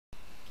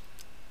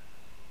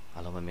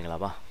အားလုံးပဲမင်္ဂလာ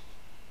ပါ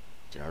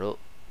ကျွန်တော်တို့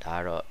ဒါက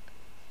တော့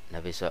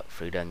Navisworks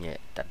Freedom ရဲ့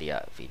တတိယ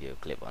video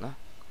clip ပေါ့နော်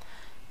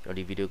ကျွန်တော်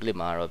ဒီ video clip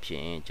မှာတော့ဖြစ်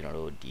ရင်ကျွန်တော်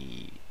တို့ဒီ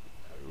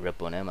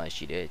ribbon ထဲမှာ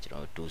ရှိတဲ့ကျွန်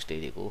တော်တို့ tool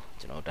state တွေကို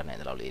ကျွန်တော်တို့တက်နိုင်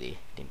တဲ့လောက်လေးတွေ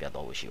တင်ပြ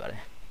သွားဖို့ရှိပါတ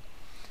ယ်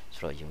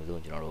ဆိုတော့ဒီမှာ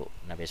ဆုံးကျွန်တော်တို့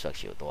Navisworks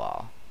ရှိကိုသွား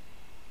အောင်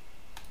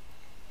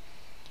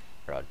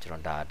အဲ့တော့ကျွ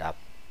န်တော်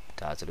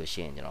ဒါဆိုလို့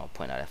ရှိရင်ကျွန်တော်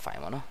ဖွင့်လာတဲ့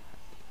file ပေါ့နော်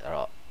အဲ့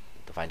တော့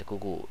ဒီ file တစ်ခု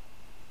ခု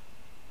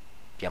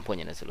ပြန်ဖွင့်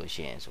နေတယ်ဆိုလို့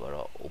ရှိရင်ဆို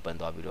တော့ open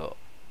သွားပြီးတော့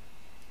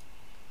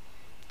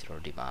ကျွန်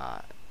တော်ဒီမှာ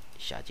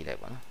ရှာကြည့်လို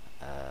က်ပါနော်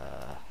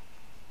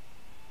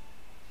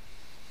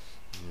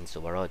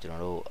ဆိုတော့ကျွန်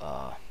တော်တို့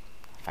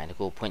file တစ်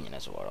ခုဖွင့်နေတ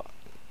ယ်ဆိုတော့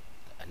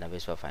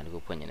Navisworks file တစ်ခု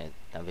ဖွင့်နေတယ်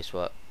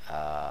Navisworks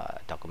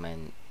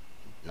document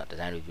not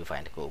design review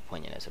file တစ်ခုဖွ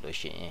င့်နေတယ်ဆိုလို့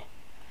ရှိရင်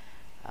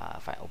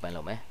file open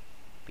လုပ်မယ်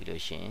ပြီး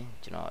လို့ရှိရင်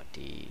ကျွန်တော်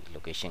ဒီ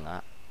location က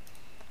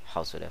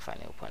house ဆိုတဲ့ file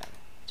လေးကိုဖွင့်လိုက်မ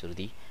ယ်ဆိုတော့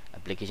ဒီ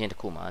application တစ်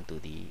ခုမှာသူ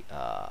ဒီ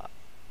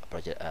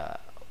project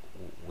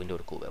window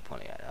တစ်ခုပဲဖွင့်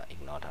လိုက်ရတာ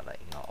ignore ထားလိုက်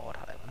ignore all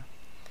ထားလိုက်ပါနော်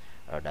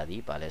အဲ့တော့ဒါဒီ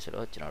ပါလဲဆို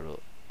တော့ကျွန်တော်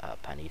တို့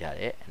ဖန်တီးထား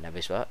တဲ့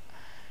Navisworks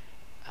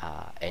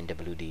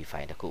NWD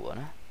file တစ်ခုပေါ့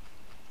နော်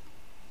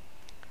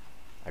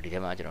အဲ့ဒီထဲ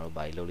မှာကျွန်တော်တို့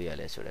ဘာလုပ်လို့ရ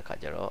လဲဆိုတဲ့အခါ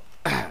ကျတော့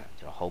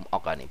ကျွန်တော် home အော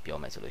က်ကနေပြော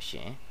မယ်ဆိုလို့ရှိ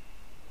ရင်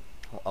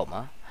home အောက်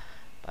မှာ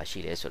ဘာရှိ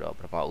လဲဆိုတော့ပ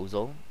ထမဦး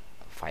ဆုံး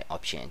file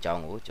option အကြော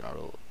င်းကိုကျွန်တော်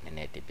တို့နည်းန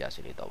ည်းတင်ပြ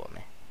ဆွေးနွေးတော့ပါမ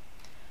ယ်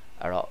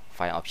အဲ့တော့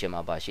file option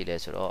မှာဘာရှိလဲ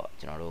ဆိုတော့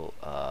ကျွန်တော်တို့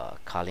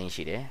color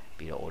ရှိတယ်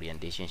ပြီးတော့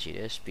orientation ရှိတ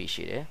ယ် speed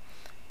ရှိတယ်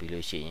ပြီး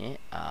လို့ရှိရင်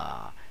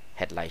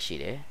headlight ရှိ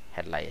တယ်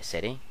headlight ရဲ့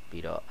setting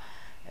ပြီးတော့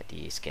ဒီ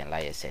scan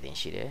light ရဲ့ setting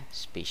ရှိတယ်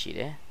speed ရှိတ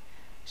ယ်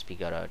speed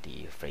ကတော့ဒီ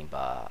frame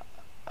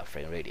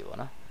rate တွေပေါ့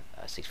နော်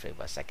6 frame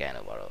per second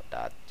လို့ပေါ့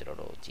ဒါကျွန်တော်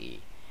တို့ကြည့်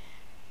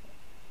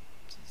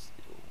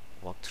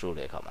walk through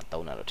တဲ့အခါမှာ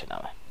သုံးတာလို့ထင်တာ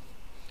ပဲ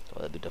ဆို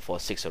တော့ဒီ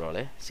default 6ဆိုတော့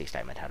လေ6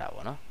 time မှာထားတာ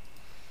ပေါ့နော်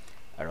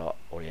အဲ့တော့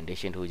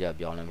orientation ထိုးကြ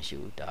ပြောင်းလည်းမရှိ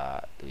ဘူးဒါ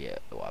သူရဲ့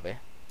ဟိုပါပဲ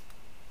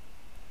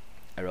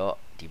အဲ့တော့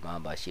ဒီမှာ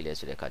ပါရှိလဲ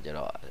ဆိုတဲ့အခါကျ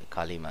တော့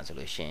ခါလေးမှာဆို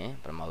လို့ရှိရင်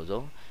ပထမ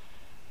ဆုံး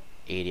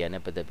area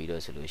နဲ့ပတ်သက်ပြီး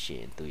တော့ဆိုလို့ရှိ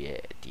ရင်သူ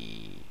ရဲ့ဒီ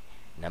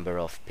number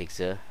of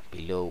pixel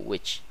below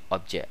which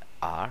object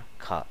are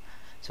cut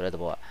ဆို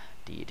တော့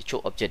ဒီတ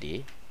ချို့ object တွေ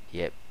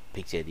ရဲ့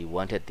pixel ဒီ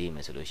wanted တည်မ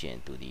ယ်ဆိုလို့ရှိရင်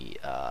သူဒီ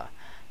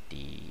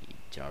ဒီ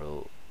ကျွန်တော်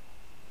တို့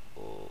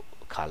ဟို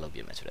cut လုပ်ပြ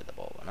မယ်ဆိုတဲ့သ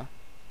ဘောပေါ့နော်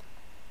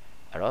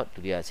အဲ့တော့ဒု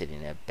တိယ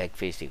setting နဲ့ back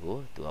face တွေကို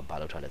သူကဘာ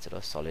လုပ်ထားလဲဆို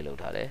တော့ solid လုပ်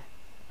ထားတယ်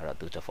အဲ့တော့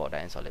သူ default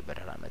တိုင်း solid ပဲ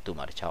ထားတာမယ်သူ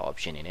မှာတခြား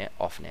option တွေနဲ့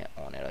off နဲ့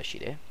on နဲ့တော့ရှိ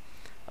တယ်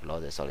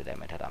loss solid တို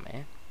င်းပဲထားတာမ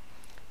ယ်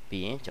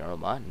ပြီးရင်ကျွန်တော်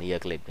တို့မှာ near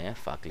clip နဲ့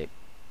far clip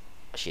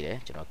ရှိတယ်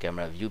ကျွန်တော်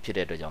camera view ဖြစ်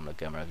တဲ့အတွက်ကြောင့်မလို့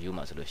camera view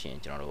မှာဆိုလို့ရှိရင်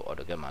ကျွန်တော်တို့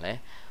AutoCAD မှာလည်း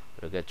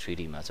AutoCAD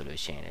 3D မှာဆိုလို့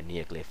ရှိရင်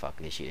near clip far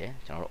clip ရှိတယ်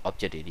ကျွန်တော်တို့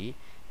object တွေဒီ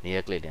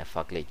near clip နဲ့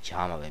far clip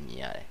ကြားမှာပဲမြင်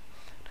ရတယ်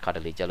တစ်ခါတ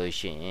လေကြာလို့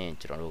ရှိရင်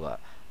ကျွန်တော်တို့က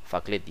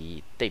far clip ဒီ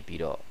တိတ်ပြီး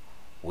တော့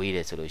ဝေးတ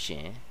ယ်ဆိုလို့ရှိ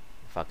ရင်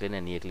far clip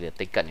နဲ့ near clip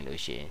တိတ်ကတ်နေ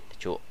လို့ရှိရင်တ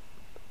ချို့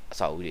အ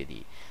ဆောက်အဦတွေဒီ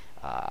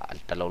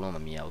တလုံးလုံးမ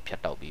မြင်ရဘူးဖြ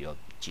တ်တောက်ပြီးတော့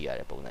ကြည့်ရ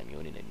တဲ့ပုံစံ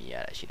မျိုးအနေနဲ့မြင်ရ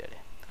တာရှိတယ်တ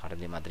စ်ခါတ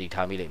လေမှာသတိ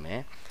ထားမိလိမ့်မ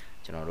ယ်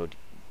ကျွန်တော်တို့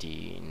ဒီ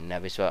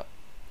Navisworks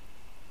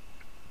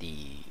ဒီ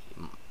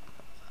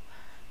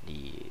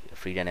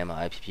freedom ထဲမှာ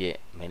ဖြစ်ဖြစ်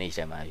manage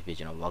ထဲမှာဖြစ်ဖြစ်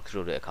ကျွန်တော် walk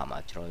through တဲ့အခါမှာ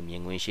ကျွန်တော်မြ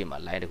င်ကွင်းရှိမှာ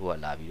line တစ်ခုက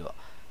လာပြီးတော့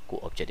ကို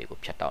object တွေကို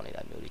ဖြတ်တောက်နေ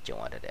တာမျိုးတွေကြုံ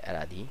ရတတ်တယ်အဲ့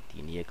ဒါဒီ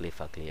near clip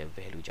far clip ရဲ့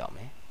value ကြောင့်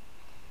ပဲ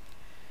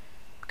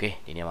okay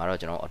ဒီနေရာမှာတော့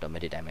ကျွန်တော်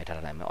automatic တိုင်းပဲထား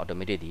ထားလိုက်မယ်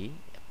automatic ဒီ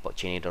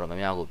ချိန်တွေတော်တော်များ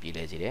များကိုပြည်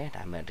လဲစေတယ်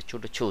ဒါပေမဲ့တ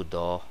ချို့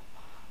တော့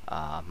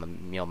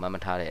မျောမှန်းမ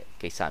ထားတဲ့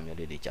ကိစ္စမျိုး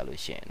လေးတွေကြာလို့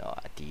ရှိရင်တော့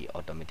ဒီ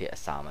automatic အ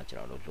စားမှာကျွန်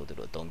တော်တို့လိုသ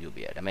လိုအသုံးပြု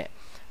ပေးရတယ်ဒါပေမဲ့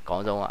အကော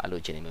င်းဆုံးကအဲ့လို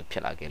အခြေအနေမျိုးဖြ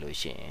စ်လာခဲ့လို့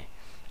ရှိရင်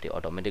ဒီ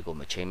automatic ကို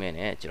မချိန်မဲ့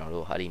နဲ့ကျွန်တော်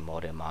တို့ဟာဒီ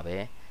model မှာပဲ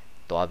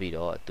တွားပြီး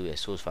တော့သူ့ရဲ့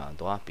source file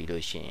တွားပြီး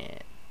လို့ရှိရင်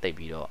တိတ်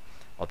ပြီးတော့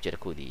object တ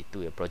စ်ခုဒီ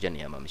သူ့ရဲ့ project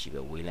နေရာမှာမရှိ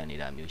ပဲဝေးလံနေ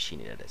တာမျိုးရှိ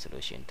နေတယ်ဆို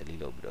လို့ရှိရင် delete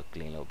လုပ်ပြီးတော့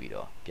clean လုပ်ပြီး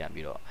တော့ပြန်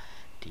ပြီးတော့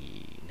ဒီ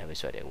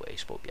Navisworks တွေကို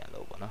export ပြန်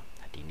လုပ်ပေါ့နော်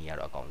ဒီနည်းက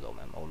တော့အကောင်းဆုံး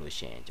ပဲမဟုတ်လို့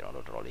ရှိရင်ကျွန်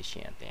တော်တို့တော်တော်လေးရှ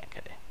င်းရသင်ရခ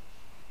က်တယ်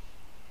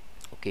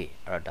okay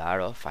အဲ့တော့ဒါက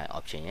တော့ file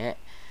option ရဲ့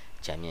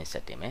ဂျမ်းမြင့်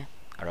setting ပဲ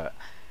အဲ့တော့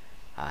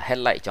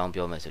headlight အကြောင်း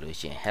ပြောမယ်ဆိုလို့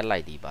ရှိရင်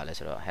headlight ဒီပါလဲ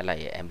ဆိုတော့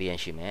headlight ရဲ့ ambient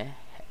ရှိမယ်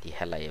ဒီ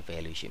headlight ရဲ့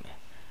value ရှိမယ်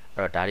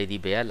အဲ့တော့ဒါတွေဒီ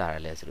ဘယ်ကလာရ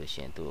လဲဆိုလို့ရှိ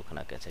ရင်သူ့ကိုခဏ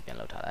cancel ပြန်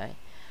လုပ်ထားလိုက်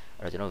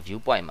အဲ့တော့ကျွန်တော် view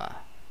point မှာ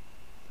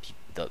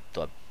သူ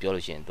ပြော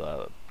လို့ရှိရင်သူ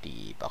ဒီ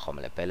ဘာခေါ်မ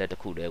လဲ palette တ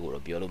စ်ခုတည်းကို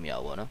တော့ပြောလို့မရ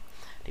ဘူးပေါ့နော်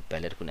ဒီ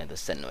palette တစ်ခုနဲ့သူ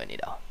ဆက်နွယ်နေ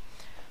တာ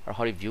အဲ့တော့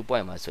ဟောဒီ view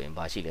point မှာဆိုရင်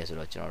ဘာရှိလဲဆို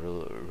တော့ကျွန်တော်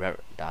တို့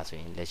ဒါဆို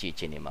ရင်လက်ရှိအ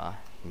ခြေအနေမှာ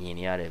မြင်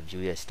နေရတဲ့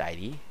view ရဲ့ style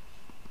ဒီ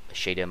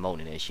shaded mode အ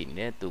နေနဲ့ရှိနေ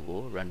တယ်သူ့ကို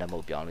random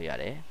mode ပြောင်းလို့ရ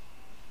တယ်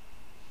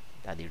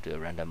ဒါဒီ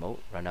random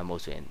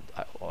mode ဆိုရင်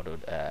auto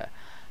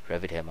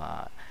Revit ထဲမှာ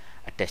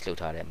attach လုပ်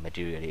ထားတဲ့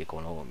material တွေအကု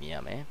န်လုံးကိုမြင်ရ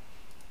မယ်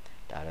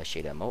ဒါတော့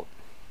shaded mode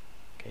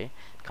okay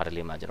ခါတ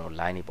လေမှာကျွန်တော်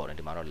line တွေပေါ်တယ်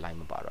ဒီမှာတော့ line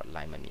မပါတော့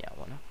line မမြင်ရ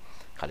ဘူးเนาะ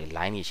ခါလေ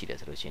line တွေရှိတယ်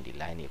ဆိုလို့ရှိရင်ဒီ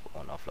line တွေကို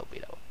on off လုပ်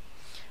ပေးတာပေါ့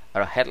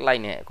အဲ့တော့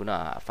headlight နဲ့ခုန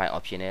file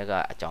option တွေက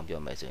အကြောင်းပြော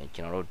မယ်ဆိုရင်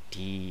ကျွန်တော်တို့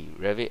ဒီ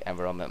Revit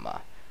environment မှာ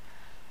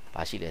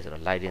ဘာရှိလဲဆို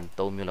တော့ lighting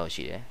 3မျိုးလောက်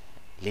ရှိတယ်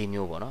4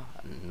မျိုးပေါ့နော်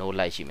no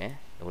light ရှိမယ်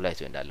no light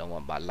ဆိုရင်ဒါလုံးဝ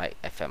ဘာ light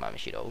effect မှမ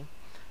ရှိတော့ဘူး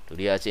ဒု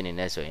တိယအဆင့်အနေ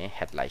နဲ့ဆိုရင်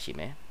headlight ရှိ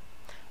မယ်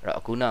အဲ့တော့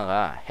အခုနက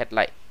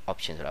headlight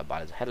option ဆိုတာဘာ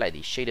လဲဆို headlight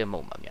ဒီ shaded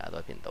mode မှာများသော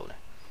အားဖြင့်သုံးတယ်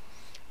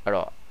အဲ့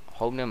တော့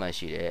home နဲ့မှာ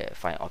ရှိတဲ့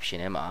file option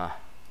ထဲမှာ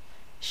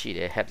ရှိ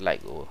တဲ့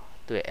headlight ကို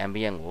သူ့ရဲ့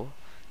ambient ကို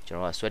ကျွန်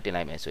တော်က ဆွဲတင်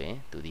လိုက်မယ်ဆိုရင်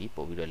သူဒီ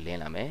ပို့ပြီးတော့လ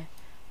င်းလာမယ်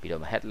ပြီး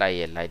တော့ headlight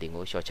ရဲ့ lighting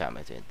ကို short ချမ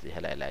ယ်ဆိုရင်ဒီ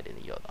headlight lighting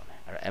ညော့သွားမယ်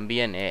အဲ့တော့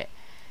ambient နဲ့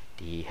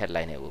ဒီ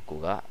headlight နဲ့ကို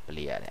က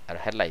play ရတယ်အဲ့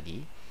တော့ headlight ဒီ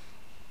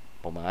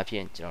ပုံမှန်အဖြ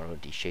စ်ကျွန်တော်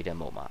တို့ဒီ shaded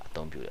mode မှာအ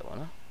သုံးပြုတယ်ပေါ့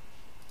နော်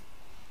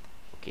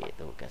okay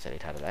တော့ cancel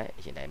ထားလိုက်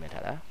အရင်တိုင်းပဲ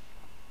ထားတာ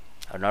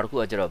အဲ့နောက်တစ်ခု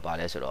ကကျတော့ဘာ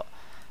လဲဆိုတော့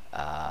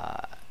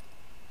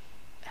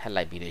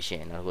headlight ပြီးလို့ရှိ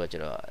ရင်နောက်တစ်ခုကကျ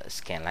တော့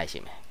scan light ရှိ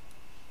မယ်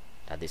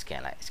ဒါဒီ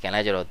scan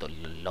light ကျတော့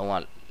လုံးဝ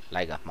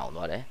light ကမှောင်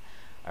သွားတယ်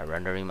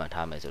rendering မှာ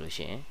ထားမယ်ဆိုလို့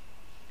ရှိရင်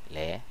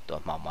လဲ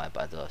တော့မှောင်သွား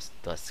ပါ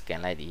တော့ scan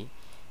light ဒီ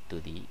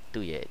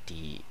သူ့ရဲ့ဒီ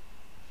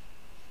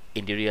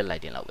interior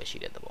lighting လောက်ပဲရှိ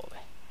တဲ့သဘောပဲ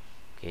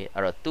okay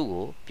အဲ့တော့သူ့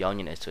ကိုပြောင်း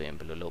နေတယ်ဆိုရင်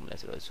ဘယ်လိုလုပ်မလဲ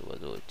ဆိုတော့ကျွန်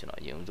တော်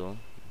အရင်ဆုံး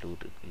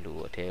လူ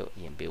အထဲအ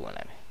ရင်ပေးဝင်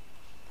လိုက်မယ်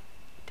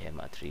ဒီထဲ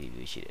မှာ 3D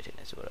view ရှိတယ်ထင်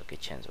တယ်ဆိုတော့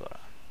kitchen ဆို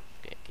တော့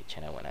okay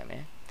kitchen နဲ့ဝင်လိုက်မ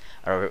ယ်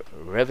အဲ့တော့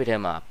Revit ထဲ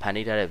မှာဖန်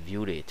တီးထားတဲ့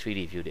view တွေ 3D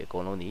view တွေအကု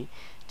န်လုံးဒီ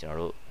ကျွန်တော်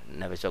တို့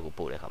Navisworks ကို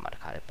ပို့တဲ့အခါမှာတ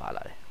စ်ခါတည်းပါ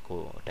လာတယ်ကို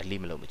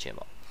delete မလုပ်မချင်း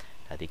ပေါ့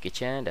ဒါဒီ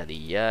kitchen ဒါဒီ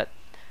yard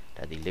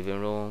ဒါဒီ living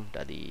room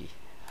ဒါဒီ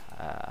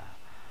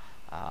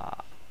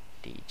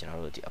ဒီကျွန်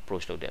တော်တို့ဒီ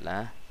approach လုပ်တယ်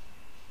လား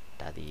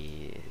ဒါဒီ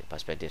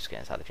perspective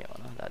scan စသဖြင့်ပေါ့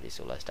နော်ဒါဒီ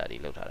solar study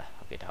လုပ်ထားတာ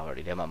okay ဒါတော့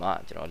ဒီထဲမှာ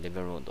ကျွန်တော်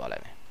living room သွားလို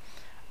က်မယ်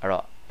အဲ့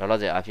တော့လောလော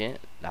ဆယ်အပြင်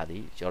ဒါဒီ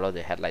ကျွန်တော်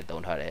တို့ headlight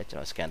သုံးထားတယ်ကျွန်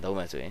တော် scan သုံးမ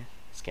ယ်ဆိုရင်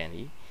scan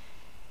ဒီ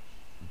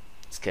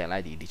scan လို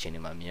က်ဒီချိန်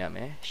တွေမှာမြင်ရမ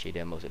ယ်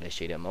shaded mode ဆိုလဲ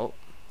shaded mode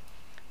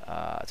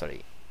sorry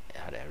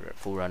ဟာတယ်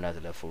full runner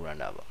ဆိုလဲ full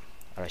runner ပေါ့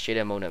အဲ့တော့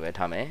shaded mode နဲ့ပဲ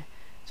ထားမယ်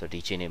ဆိုတော့ဒီ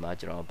ချိန်တွေမှာ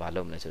ကျွန်တော်ဘာ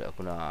လုပ်မလဲဆိုတော့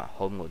ခုနက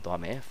home ကိုသွား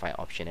မယ် file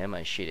option ထဲမှာ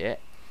ရှိတဲ့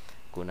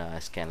ခုန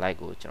scan light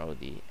ကိုကျွန်တော်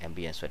တို့ဒီ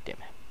ambient ဆွဲတင်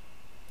မယ်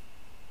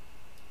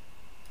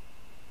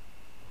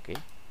okay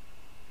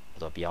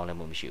တော့ပြောင်းလဲ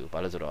မှုမရှိဘူးဘာ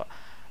လို့ဆိုတော့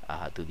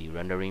သူဒီ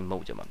rendering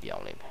mode ကျမှပြော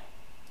င်းလိုက်မယ်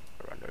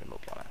rendering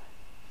mode ပြောင်းလိုက်မယ်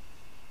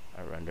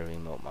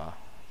rendering mode မှာ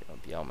ကျွန်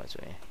တော်ပြောင်းမယ်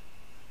ဆိုရင်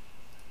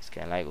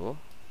scan light ကို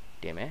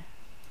တင်မယ်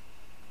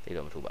သိ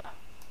တော့မထူပါလား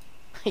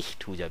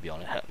ထူကြပြောင်း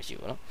လဲတာမရှိ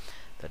ဘူးเนาะ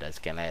ဒါ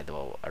scan light ရဲ့သ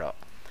ဘောပေါ့အဲ့တော့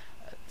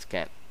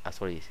scan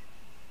sorry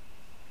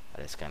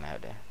အဲ့ scan light ဟု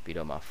တ်တယ်ပြီး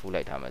တော့မှ full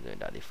light ထားမယ်ဆိုရ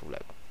င်ဒါဒီ full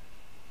light ပေါ့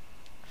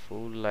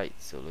full light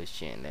ဆိုလို့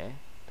ရှိရင်လည်း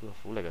သူ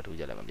full light ကထူ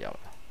ကြလည်းမပြောင်း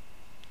ဘူး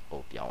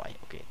ဟိုပြောင်းသွားပြီ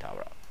okay ဒါ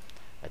ပါ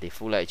တော့ဒီ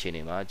full light အချိန်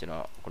တွေမှာကျွန်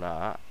တော်ခုန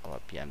က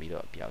ပြန်ပြီး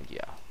တော့ပြောင်းကြ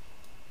ည့်အောင်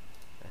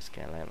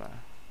scan light မှာ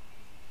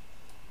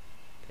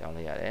ပြောင်း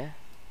လိုက်ရတယ်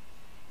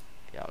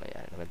ပြောင်းလိုက်ရ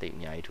တယ်ဒါပေမဲ့တိတ်အ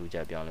များကြီးထူး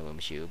ခြားပြောင်းလဲမှု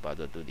မရှိဘူးဘာ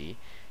လို့သူဒီ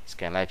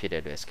scan light ဖြစ်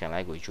တဲ့အတွက် scan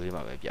light ကိုရွေး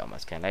မှာပဲပြောင်းမှာ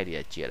scan light တွေက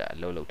ကြည့်ရတာအ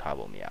လုပ်လုပ်ထား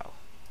ဖို့မရဘူး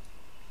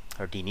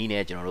အဲ့တော့ဒီနည်း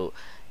နဲ့ကျွန်တော်တို့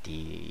ဒီ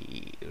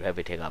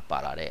Revit ထဲကပါ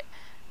လာတဲ့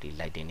ဒီ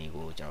lighting တွေ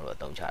ကိုကျွန်တော်တို့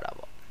အသုံးချတာ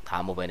ပေါ့ဒါ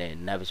မှမဟုတ်ဘဲနဲ့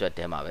Navisworks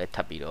ထဲမှာပဲထ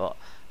ပ်ပြီးတော့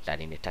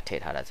lighting တွေထပ်ထ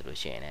ည့်ထားတာဆိုလို့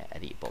ရှိရင်လည်း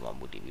အဲ့ဒီအပေါ်မှာ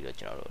မူတည်ပြီးတော့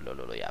ကျွန်တော်တို့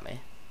လုပ်လို့ရမယ်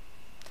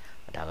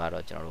ဒါက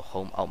တော့ကျွန်တော်တို့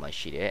home အောက်မှာ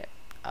ရှိတဲ့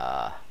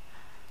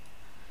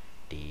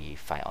ဒီ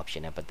file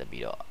option နဲ့ပတ်သက်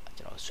ပြီးတော့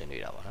ကျွန်တော်ဆွေး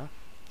နွေးတာပေါ့နော်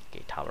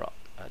okay ထားပါ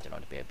တော့ကျွန်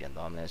တော်ဒီပြန်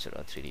သွားမယ်ဆို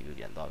တော့ 3D view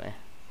ပြန်သွားမယ်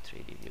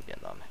 3D view ပြန်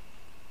သွားမယ်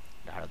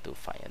ဒါတော့သူ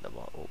file ရဲ့သ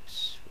ဘော oops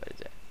where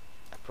is it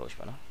approach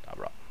ပါနော်ဒါ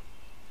ပါ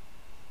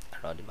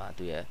အဲ့တော့ဒီမှာ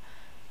သူရဲ့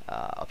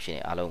option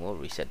အားလုံးကို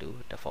reset to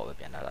default ပဲ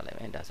ပြန်လာလိုက်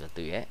မယ်ဒါဆို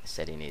သူရဲ့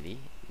setting တွေဒီ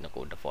င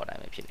ကို default တို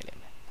င်းပဲဖြစ်နေလိ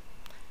မ့်မယ်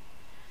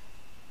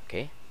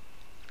okay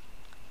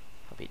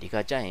ဟုတ်ပြီဒီက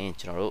ကြာရင်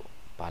ကျွန်တော်တို့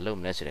ဘာလုပ်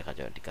မလဲဆိုတဲ့အခါ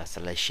ကျတော့ဒီက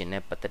selection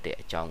နဲ့ပတ်သက်တဲ့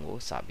အကြောင်းကို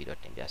စပြီးတော့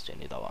တင်ပြဆွေး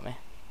နွေးသွားပါမယ်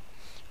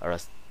အဲ့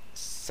တော့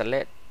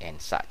select and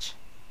search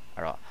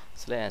အဲ့တော့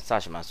select and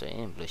search မှာဆိုရ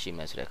င်ဘယ်လိုရှိမ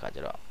လဲဆိုတဲ့အခါကျ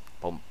တော့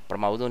ပထ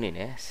မဆုံးအနေ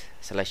နဲ့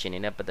selection တွေ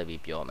နဲ့ပတ်သက်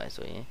ပြီးပြောရမယ်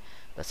ဆိုရင်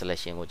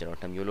selection ကိုကျွန်တော်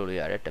နှစ်မျိုးလုပ်လို့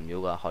ရတယ်တစ်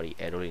မျိုးက ဟောဒီ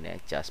arrow တွေနဲ့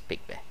just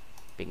pick ပဲ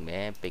pick မ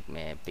ယ်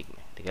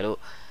တကယ်လို့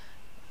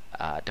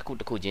တ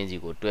စ်ခုချင်းစီ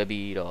ကိုတွဲ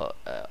ပြီးတော့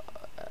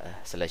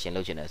selection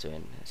လုပ်ချင်တယ်ဆိုရ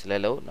င်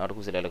select လုပ်နောက်တစ်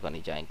ခု select လုပ်ခါ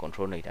နေကြရင်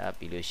control နှိပ်တာ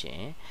ပြီးလို့ရှိရ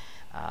င်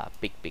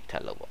pick ထ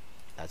ပ်လုပ်ပေါ့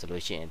ဒါဆို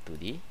လို့ရှိရင်သူ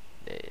ဒီ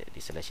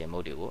selection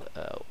mode တွေကို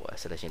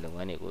selection လုပ်င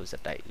န်းတွေကိုစ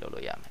တိုက်လုပ်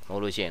လို့ရမယ်မဟု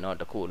တ်လို့ရှိရင်တော့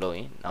တစ်ခုလုပ်ရ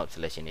င်နောက်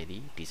selection တွေဒီ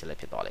deselect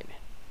ဖြစ်သွားလိမ့်မယ်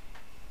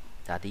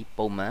ဒါဒီ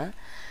ပုံမှန်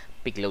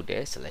pick လုပ်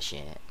တဲ့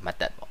selection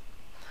method ပေါ့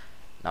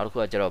နောက်တစ်ခု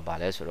ကကျတော့ဗာ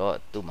လဲဆိုတော့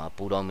သူ့မှာ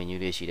pull down menu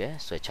တွေရှိတယ်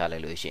ဆွဲချလို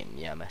က်လို့ရှိရင်မြ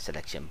င်ရမယ်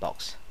selection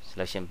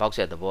box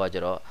ရဲ့သဘောကကျ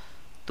တော့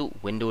သူ့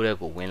window တွေ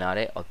ကိုဝင်လာ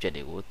တဲ့ object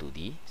တွေကိုသူ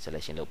ဒီ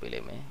selection လုပ်ပေးလိ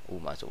မ့်မယ်ဥ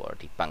ပမာဆိုတော့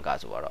ဒီ panka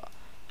ဆိုတော့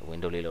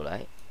window လေးလုပ်လို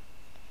က်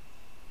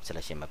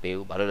selection မပေး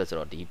ဘူးဘာလို့လဲဆို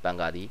တော့ဒီ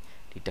panka ဒီ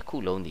တစ်ခု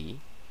လုံးဒီ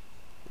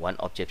one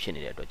object ဖြစ်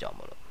နေတဲ့အတွက်ကြောင့်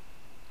မို့လို့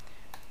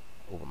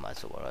ဥပမာ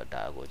ဆိုတော့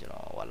ဒါကိုကျွန်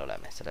တော်ဟောလုပ်လို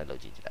က်မယ် select လု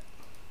ပ်ကြည့်လိုက်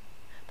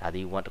ဒါ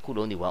ဒီတစ်ခု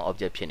လုံးဒီ one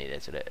object ဖြစ်နေ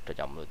တဲ့ဆိုတဲ့အတွက်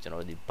ကြောင့်မို့လို့ကျွန်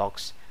တော်ဒီ box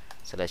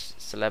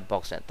select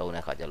box နဲ့တုံး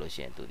တဲ့အခါကျလို့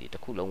ရှိရင်သူဒီတ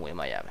စ်ခုလုံးဝင်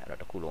မှရမယ်အဲ့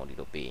တော့တစ်ခုလုံးဒီ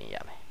လိုပေးရင်ရ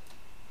မ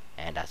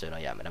ယ်ဒါဆိုရင်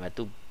တော့ရမယ်ဒါပေမဲ့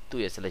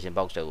သူ့ရဲ့ selection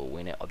box တွေကိုဝ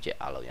င်တဲ့ object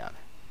အားလုံးရမ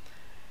ယ်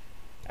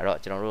အဲ့တော့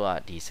ကျွန်တော်တို့က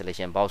ဒီ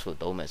selection box ကို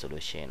သုံးမယ်ဆို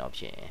လို့ရှိရင်တော့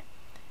ဖြင့်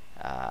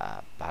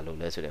ဘာလို့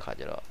လဲဆိုတဲ့အခါ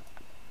ကျတော့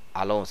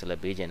အားလုံး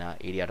select ပေးချင်တာ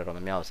area တော်တော်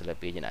များများကို select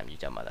ပေးချင်တာ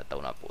မျိုးကြမှာ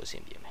တုံးတာပိုအဆ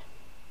င်ပြေမယ်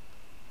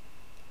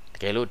တ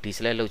ကယ်လို့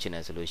deselect လုပ်ချင်တ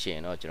ယ်ဆိုလို့ရှိရ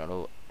င်တော့ကျွန်တော်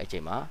တို့အဲ့ချိ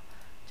န်မှာ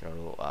ကျွန်တော်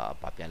တို့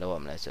ဘာပြန်လုပ်ရ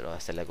မလဲဆိုတော့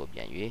select ကိုပြ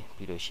န်ရွေး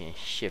ပြီးလို့ရှိရင်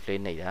shift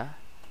လေးနှိပ်တာ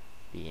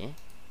ပြီးရင်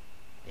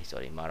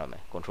sorry မှားတော့မ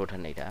ယ် control ထ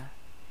ပ်နေတာ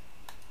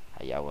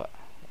ဟာရောက်က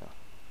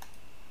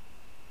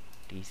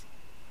ဒီ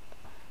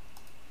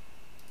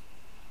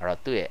အဲ့တော့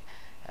သူ့ရဲ့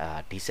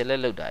ဒီ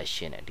select လောက်တာ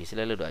ရှင်းတယ်ဒီ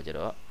select လောက်တာကျ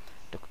တော့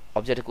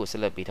object တစ်ခု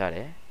select ပေးထားတ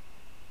ယ်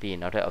ပြီးရင်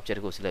နောက်ထပ် object တ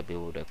စ်ခု select ပေး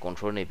ဖို့အတွက်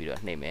control နေပြီးတော့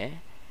နှိပ်မယ်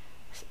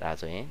ဒါ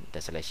ဆိုရင် the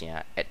selection က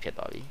add ဖြစ်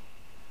သွားပြီ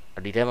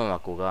ဒီထဲမှာ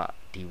ကိုက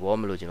ဒီ wall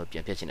မလို့ကျွန်တော်ပြ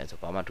န်ဖြတ်ချင်တယ်ဆို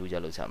ဘာမှထူး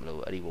ခြားလို့ဆက်မ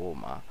လို့အဲ့ဒီ wall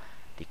မှာ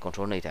ဒီ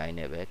control နှိပ်တိုင်း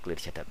နဲ့ပဲ click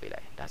ချက်ထပ်ပေး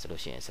လိုက်ဒါဆို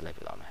လို့ရှိရင် select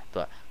ဖြစ်သွားမယ်သူ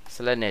က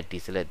select နဲ့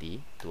deselect ဒီ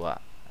သူက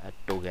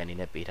token အနေ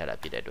နဲ့ပေးထားတာ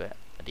ဖြစ်တဲ့အတွက်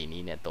ဒီန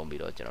ည်းနဲ့သုံး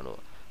ပြီးတော့ကျွန်တော်တို့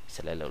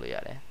select လုပ်လို့ရ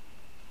တယ်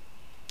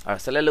အဲ့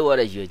select လုပ်ရ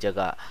တဲ့ရွေချက်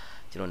က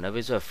ကျွန်တော်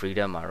Navisworks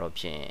freedom မှာတော့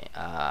ဖြင့်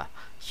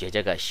ရွေချ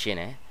က်ကရှင်း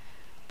တယ်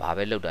ဘာ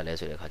ပဲလောက်တာလဲ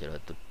ဆိုတဲ့အခါကျ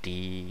တော့ဒီ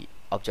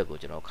object ကို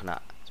ကျွန်တော်ခဏ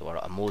ဆို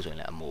တော့အမိုးဆိုရင်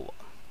လည်းအမိုးပေါ့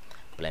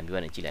plan view က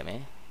နေကြည့်လိုက်မ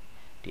ယ်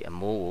ဒီအ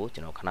မိုးကိုကျွ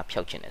န်တော်ခဏ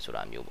ဖျောက်ချင်တယ်ဆို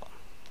တာမျိုးပေါ့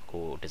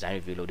ကို design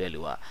review လုပ်တဲ့လူ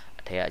က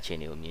အထက်ကအခြေအ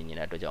နေကိုမြင်နေ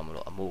တဲ့အတွက်ကြောင့်မ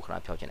လို့အမိုးခဏ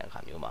ဖျောက်ချင်တဲ့အခါ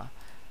မျိုးမှာ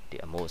ဒီ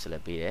အမိုး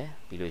select ပေးတယ်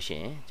ပြီးလို့ရှိ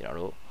ရင်ကျွန်တော်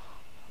တို့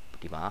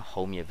ဒီမှာ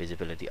home ရဲ့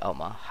visibility အောက်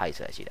မှာ hide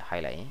ဆိုတာရှိတယ်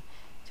hide လိုက်ရင်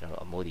ကျွန်တော်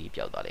တို့အမိုးဒီ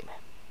ပျောက်သွားလိမ့်မယ်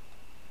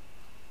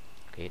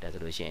okay ဒါဆို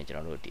လို့ရှိရင်ကျွန်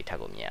တော်တို့ဒီအထက်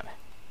ကိုမြင်ရမယ်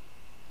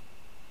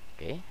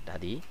okay ဒါ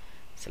ဒီ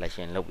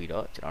selection လုပ်ပြီး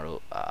တော့ကျွန်တော်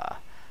တို့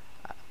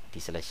ဒီ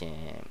selection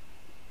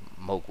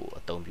mode ကို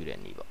အသုံးပြုတဲ့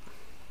နည်းပေါ့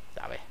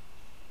ဒါပဲ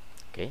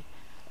okay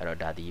အဲ့တော့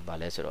ဒါဒီဘာ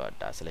လဲဆိုတော့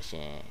ဒါ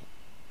selection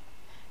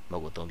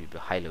mode ကိုအသုံးပြု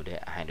ပြီး hide လုပ်တဲ့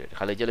 100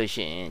ခါလေးကြည့်လို့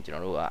ရှိရင်ကျွန်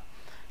တော်တို့က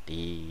ဒီ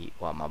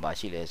ဟိုမှာပါ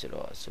ရှိလဲဆို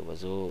တော့ဆိုပါ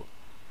စို့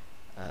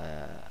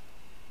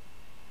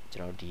ကျွ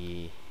န်တော်ဒီ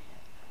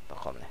ဘာ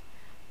ခေါ်မလဲ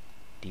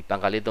ဒီပန်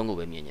ကာလေး၃ခု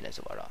ပဲမြင်နေတယ်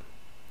ဆိုတော့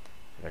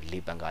အဲ့တော့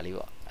လေးပန်ကာလေး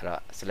ပေါ့အဲ့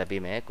တော့ select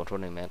ပေးမယ် control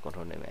နှိပ်မယ်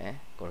control နှိပ်မယ်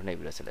control နှိပ်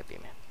ပြီးတော့ select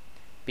ပေးမယ်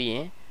ပြီးရ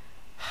င်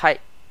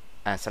hide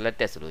and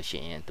selected ဆိုလို့ရှိ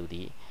ရင်သူ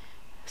ဒီ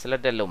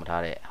selected လုပ်မ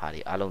ထားတဲ့ဟာ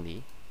တွေအားလုံးဒီ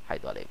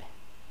hide သွားလိမ့်မယ်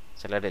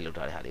selected လုပ်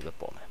ထားတဲ့ဟာတွေပဲ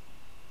ပေါ်မယ်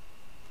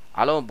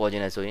အားလုံးပေါ်ခြ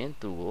င်းလဲဆိုရင်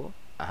သူ့ကို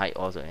hide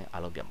all ဆိုရင်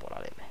အားလုံးပြန်ပေါ်လာ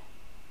လိမ့်မယ်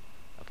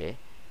okay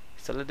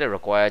selected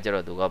require ကျ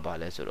တော့သူကဘာ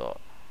လဲဆိုတော့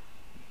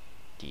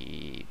ဒီ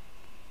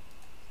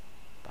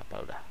ဘာ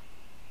ပေါ့လား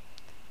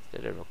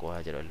selected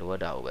require ကျတော့လိုအ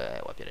ပ်တာကိုပဲ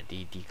ဟောပြတယ်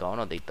ဒီကောင်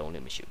တော့တိတ်သုံး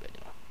လို့မရှိဘူးပဲကျွ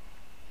န်တော်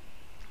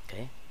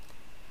okay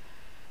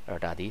အဲ့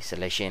တော့ဒါဒီ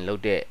selection လု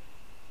ပ်တဲ့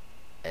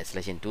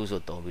selection tool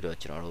ဆိုသုံးပြီးတော့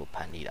ကျွန်တော်တို့ဖ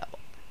န်တီးတာ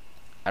ပေါ့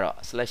အဲ့တော့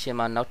selection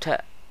မှာနောက်ထပ်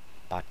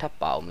ဘာထပ်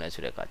ပါအောင်လဲ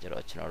ဆိုတဲ့အခါကျ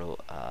တော့ကျွန်တော်တို့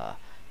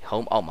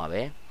home အောက်မှာ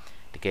ပဲ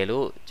တကယ်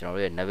လို့ကျွန်တော်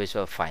တို့ရဲ့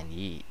Navisworks file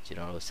ကြီးကျွန်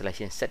တော်တို့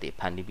selection set တွေ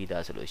ဖန်တီးပြီး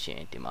သားဆိုလို့ရှိရ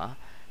င်ဒီမှာ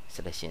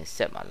selection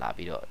set မှာလာ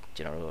ပြီးတော့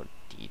ကျွန်တော်တို့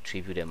ဒီ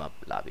tree view ထဲမှာ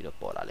လာပြီးတော့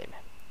ပေါ်လာလိမ့်မ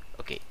ယ်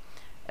okay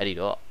အဲ့ဒီ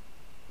တော့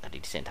ဒီ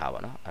စင်ထားပါ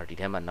နော်အဲ့ဒီ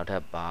ထဲမှာနောက်ထ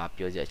ပ်ဘာ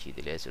ပြောစရာရှိ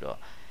သေးလဲဆိုတော့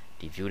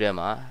ဒီ view ထဲ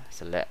မှာ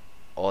select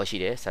all ရှိ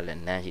တယ် select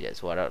none ရှိတယ်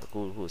ဆိုတော့အ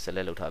ခု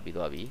select လုပ်ထားပြီး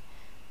သွားပြီ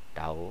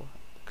ဒါကို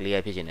clear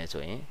ဖြစ်ခြင်းနဲ့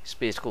ဆိုရင်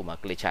space ကိုမှ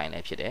click ချရင်လ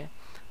ည်းဖြစ်တယ်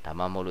ဒါ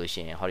မှမဟုတ်လို့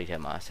ရှိရင်ဟောဒီထဲ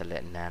မှာ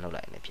select none လုပ်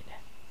လိုက်ရင်လည်းဖြစ်တယ်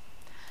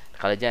ဒီ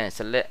ခါလေးကျရင်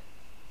select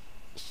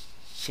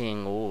ရှင်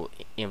ကို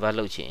invert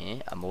လုပ်ချင်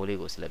အမိုးလေး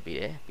ကို select ပေး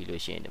တယ်ပြီး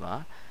လို့ရှိရင်ဒီမှာ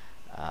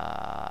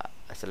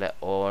select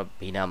all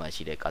ဘေးနားမှာ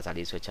ရှိတဲ့ cursor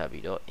လေးဆွဲချ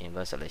ပြီးတော့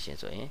invert selection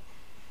ဆိုရင်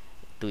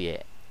သူ့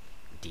ရဲ့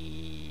ဒီ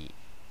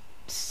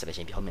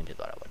selection ပြောင်းပြန်ဖြစ်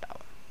သွားတာပေါ့ဒါ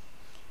ပါ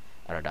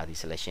အဲ့တော့ဒါဒီ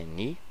selection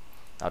နီး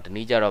နောက်တန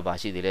ည်းကြတော့ဘာ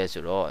ရှိသေးလဲ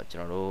ဆိုတော့ကျွ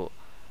န်တော်တို့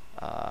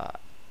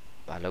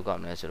ဘာလောက်ကော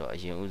င်းလဲဆိုတော့အ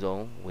ရင်ဦးဆုံး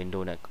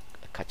window နဲ့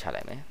ခတ်ချ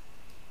လိုက်မယ်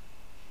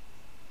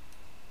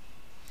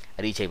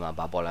အဲ့ဒီအချိန်မှာ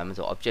ဘာပေါ်လာမလဲ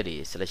ဆို object တွေ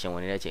selection ဝ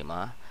င်နေတဲ့အချိန်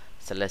မှာ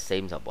select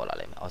same ဆိုပေါ်လာ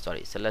လိမ့်မယ်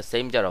sorry select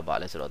same ကြတော့ဘာ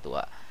လဲဆိုတော့သူက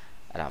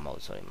အဲ့ဒါမဟု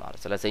တ် sorry မဟု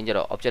တ် select same ကြ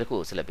တော့ object ကို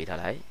select ပေးထား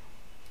လိုက်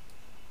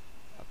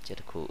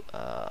object ကို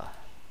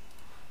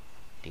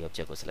ဒီ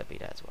object ကို select ပေး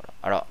ထားဆိုတော့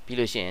အဲ့တော့ပြီး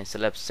လို့ရှိရင်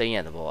select same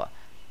ရဲ့သဘောက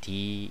ဒီ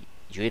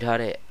ရွေးထား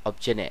တဲ့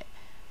object နဲ့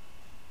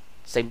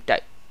same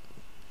type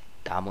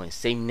ဒါမှမဟုတ်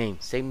same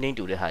name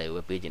တူတဲ့ဟာတွေကို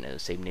ပဲပေးခြင်းတယ်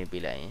ဆို same name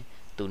ပေးလိုက်ရင်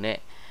သူနဲ့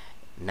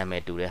နာမ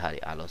ည်တူတဲ့ဟာ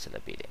တွေအားလုံး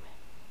select ပေးလိမ့်မယ်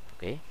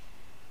okay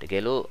တက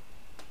ယ်လို့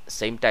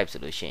same type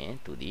ဆိုလို့ရှိရင်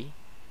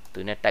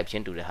သူနဲ့ type ချ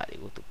င်းတူတဲ့ဟာတွေ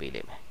ကိုသူပေး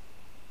လိမ့်မယ်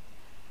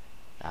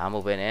ဒါမှမဟု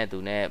တ်ပဲနဲ့သူ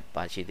နဲ့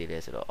ပါရှိသေးတ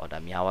ယ်ဆိုတော့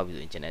order များသွားပြီ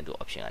ဆိုရင်ကျွန်တော်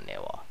option ကနေ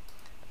ပါ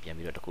ပြန်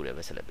ပြီးတော့တစ်ခုတည်း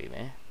ပဲ select ပေးမ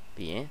ယ်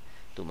ပြီးရင်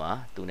သူ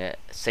နဲ့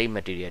same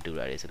material တူ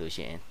တာတွေဆိုလို့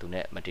ရှိရင်သူ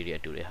နဲ့ material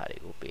တူတဲ့ဟာတွေ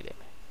ကိုပေးလိမ့်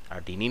မယ်အဲ့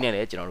တော့ဒီနည်းနဲ့လ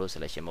ည်းကျွန်တော်တို့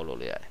selection လုပ်လို့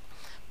ရတယ်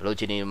ဘယ်လို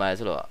ချိန်နေမှာလဲ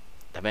ဆိုတော့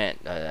ဒါပေမဲ့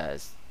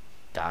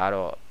ဒါက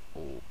တော့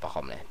ဟိုဘာ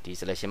ခေါ်မလဲဒီ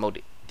selection mode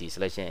ဒီ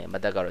selection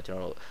method ကတော့ကျွန်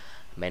တော်တို့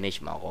manage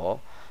မှာရော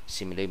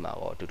simulate မှာ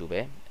ရောအတူတူပဲ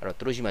အဲ့တော့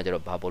သူတို့ရှိမှကျ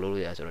တော့ဘာပေါ်လို့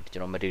ရဆိုတော့ကျွ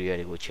န်တော် material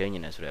တွေကို change နေ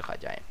တယ်ဆိုတဲ့အခါ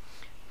ကျရင်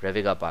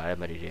Revit ကပါတဲ့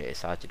material အ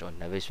စားကျွန်တော်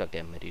Navisworks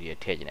ရဲ့ material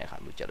ထည့်ခြင်းတဲ့အခါ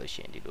မျိုးကြလို့ရှိ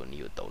ရင်ဒီလိုန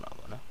ည်းကိုသုံးတာ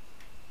ပေါ့နော်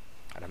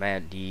အဲ့ဒါမဲ့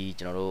ဒီ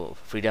ကျွန်တော်တို့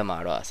freedom မှာ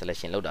တော့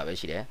selection လုပ်တာပဲ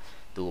ရှိတယ်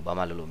သူကိုဘာ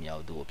မှလုပ်လို့မရ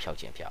ဘူးသူကိုဖျောက်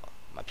ခြင်း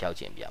မဖျောက်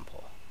ခြင်းပြန်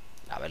ဖော်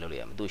ဒါပဲလုပ်လို့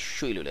ရမယ်သူ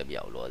ရွှေ့လို့လည်းမရ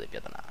ဘူးလို့ဆိုပြ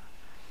ဿနာ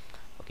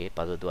okay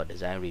ဘာလို့သူက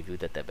design review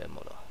တက်ပဲ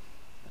မို့လို့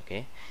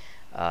okay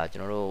ကျွ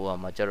န်တော်တို့ဟို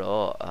မှာကျ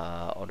တော့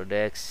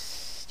Autodesk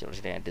ကျွန်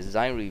တော်တင်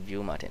design review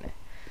မှာတင်တယ်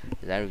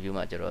design review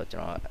မှာကျတော့ကျွ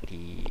န်တော်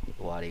ဒီ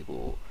ဟိုဟာတွေ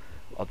ကို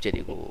object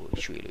တွေကို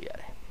ရွှေ့လို့ရ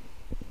တယ်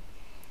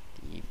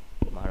ဒီ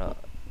မှာတော့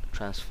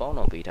transform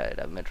တော့ပေးထားတယ်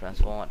ဒါပေမဲ့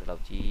transform ကတလော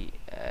က်ကြီး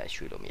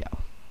ရွှေ့လို့မရ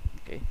ဘူး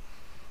okay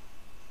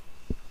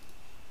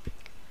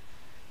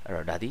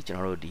အဲ့တော့ဒါဒီကျွန်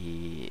တော်တို့ဒီ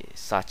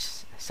search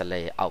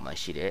select အောက်မှာ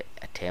ရှိတဲ့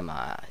အထဲမှာ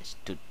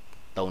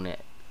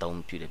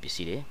သုံးပြုတဲ့ပစ္စ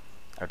ည်းတွေ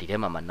အဲ့တော့ဒီထဲ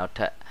မှာနောက်ထ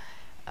ပ်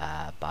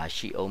ဘာ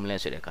ရှိအောင်မလဲ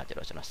ဆိုတဲ့အခါကျ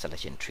တော့ကျွန်တော်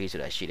selection tree ဆို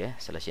တာရှိတယ်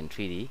selection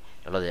tree ဒီ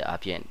လောလောဆယ်အ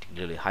ပြင်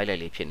ဒီလို highlight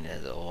လေးဖြစ်နေတ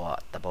ယ်ဆိုတော့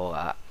သဘောက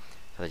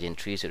selection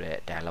tree ဆိုတဲ့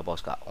dialog box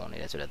က on နေ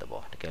တယ်ဆိုတဲ့သ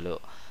ဘောတကယ်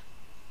လို့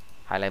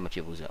highlight မဖြ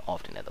စ်ဘူးဆိုရင်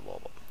off နေတဲ့သဘော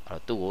ပေါ့အဲ့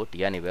တော့သူ့ကိုဒီ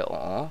ကနေပဲ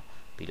on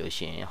ပြီးလို့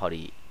ရှိရင်ဟော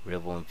ဒီ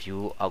ribbon view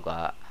အောက်က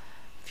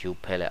view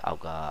palette အော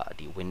က်က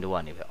ဒီ window က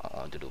နေပဲ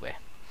on တူတူပဲ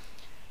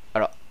အဲ့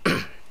တော့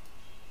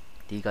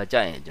ဒီက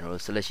ကြာရင်ကျွန်တော်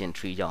တို့ selection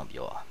tree ကြောင်း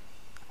ပြော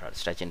အဲ့တော့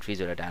selection tree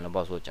ဆိုတဲ့ dialog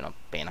box ကိုကျွန်တော်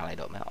ပင်ထားလိုက်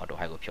တော့မယ် auto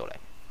hide ကိုဖြုတ်လို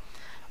က်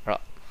အဲ့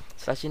တော့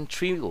selection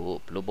tree ကိုဘ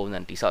ယ်လိုပုံစံ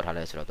တိစောက်ထား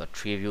လဲဆိုတော့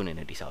tree view အနေ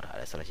နဲ့တိစောက်ထား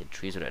တယ် selection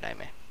tree ဆိုတဲ့အတိုင်း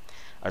ပဲ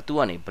အဲ့တော့သူ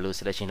ကနေဘယ်လို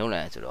selection လုပ်လို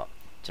က်လဲဆိုတော့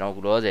ကျွန်တော်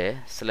ကိုတော့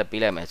select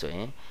ပေးလိုက်မယ်ဆိုရ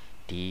င်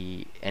ဒီ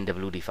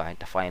nw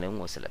defineလုံး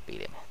ကို select ပေး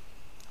လိုက်မယ်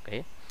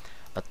okay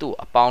သူ့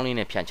အပေါင်းလေး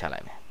နဲ့ဖြန့်ချ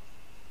လိုက်မယ်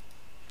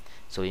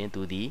ဆိုရင်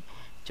သူဒီ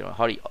ကျွန်တော်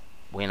ဟောဒီ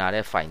ဝင်လာ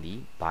တဲ့ file ဒီ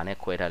ဘာနဲ့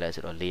ခွဲထားလဲ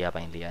ဆိုတော့ layer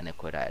by layer နဲ့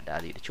ခွဲထားတယ်ဒါ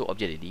ဒီတချို့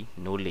object တွေဒီ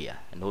no layer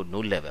no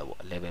level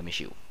ပေါ့ level မ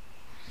ရှိဘူး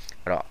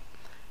အဲ့တော့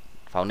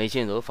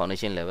foundation ဆို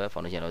foundation level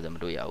တော့မ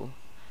တွေ့ရဘူး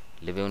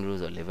living room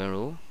ဆို living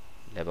room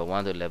level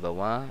 1ဆို level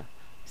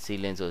 1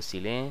 ceiling ဆို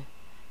ceiling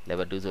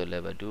level 2ဆို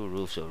level 2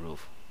 roof ဆို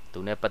roof သူ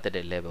နဲ့ပတ်သက်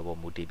တဲ့ level ပေါ်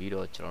မူတည်ပြီး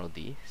တော့ကျွန်တော်တို့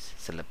ဒီ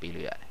select ပေး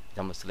လို့ရတယ်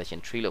ဒါမှမဟုတ် selection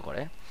tree လို့ခေါ်တ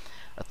ယ်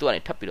သူကနေ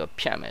ထပ်ပြီးတော့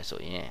ဖြန့်မယ်ဆို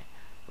ရင်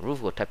roof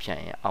ကိုထပ်ဖြန့်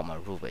ရင်အောက်မှာ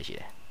roof ပဲရှိ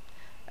တယ်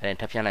အဲ့ဒါ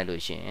ထပ်ဖြန့်လိုက်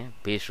လို့ရှိရင်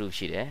base roof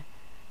ရှိတယ်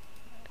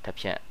ထပ်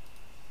ဖြန့်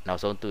နော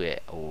က်ဆုံးသူ့ရဲ့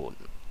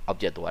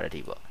object သွားတဲ့အ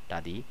ထိပေါ့ဒါ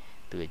ဒီ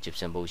သူ့ရဲ့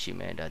gypsum board ရှိ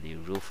မယ်ဒါဒီ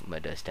roof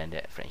metal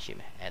standard frame ရှိ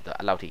မယ်အဲ့တော့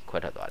အဲ့လောက်ထိခွဲ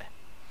ထွက်သွားတယ်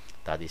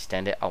ဒါဒီ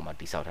standard အောက်မှာ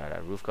တိစောက်ထားတာ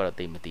roof ကတော့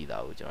တိတ်မတိတာ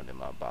ဘူးကျွန်တော်ဒီ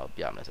မှာဘာ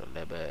ပြမလဲဆို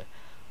level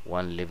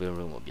 1 living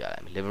room ကိုပြလို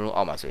က်မယ် living room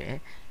အောက်မှာဆိုရင်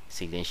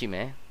ceiling ရှိမ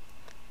ယ်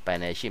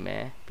panel ရှိမ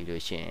ယ်ပြီး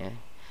လို့ရှိရင်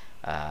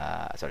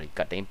sorry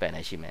cutting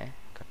panel ရှိမယ်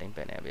cutting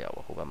panel ပြရ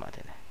ပါဟိုဘက်မှာထ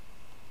င်တယ်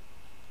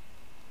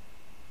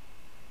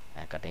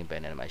cutting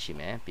panel မှာရှိ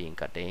မယ်ပြီးရင်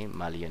cutting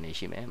mullion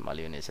ရှိမယ်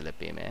mullion ဆက်လက်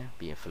ပေးမယ်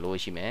ပြီးရင် floor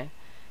ရှိမယ်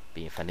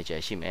ပြီးရင်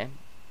furniture ရှိမယ်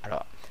အဲ့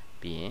တော့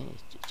ပြီးရင်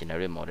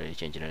generate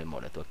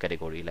model သူ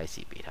category လိုက်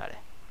စီပေးထားတ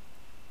ယ်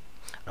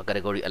အဲ့တော့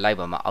category အလိုက်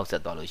ပါမှာအောက်ဆ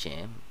က်သွားလို့ရှိရ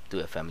င်သူ့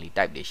ရဲ့ family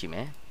type တွေရှိမ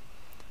ယ်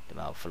ဒီ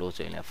မှာ flow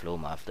ဆိုရင်လည်း flow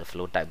မှာ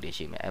flow type တွေ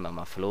ရှိမယ်အဲ့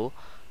မှာ flow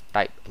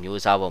type အမျိုး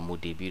အစားပေါ်မူ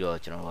တည်ပြီးတော့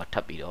ကျွန်တော်တို့ထ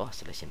ပ်ပြီးတော့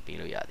selection ပေး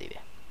လို့ရသေးတ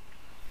ယ်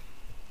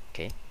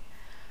okay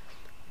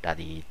ဒါ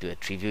ဒီသူ့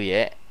tree view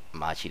ရဲ့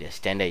မှာရှိတဲ့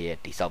standard ရဲ့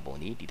တိစောက်ပုံ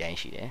ဒီတိုင်း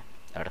ရှိတယ်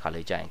အဲ့တော့တစ်ခါ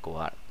လေးကြာရင်ကိုက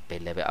ဘ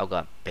ယ် level အောက်က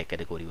ဘယ်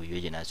category ကို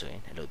ရွေးချင်တာဆိုရ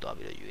င်အဲ့လိုသွား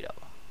ပြီးတော့ရွေးတာ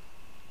ပေါ့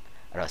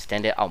အဲ့တော့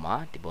standard အောက်မှာ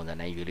ဒီပုံစံ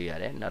တိုင်းရွေးလို့ရ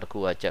တယ်နောက်တစ်ခု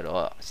ကကျ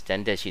တော့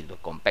standard ရှိတယ်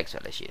compact ဆို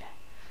တာလည်းရှိတယ်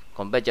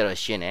compact ကျတော့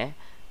ရှင်းတယ်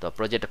သူ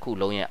project တစ်ခု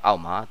လုံးရဲ့အော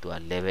က်မှာသူက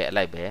level အ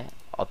လိုက်ပဲ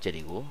object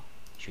တွေကို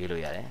ရွေး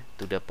လို့ရတယ်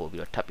သူတက်ပို့ပြီး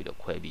တော့ထပ်ပြီးတော့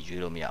ခွဲပြီး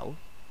ရွေးလို့မရဘူး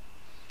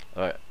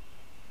အဲ့တော့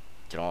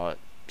ကျွန်တော်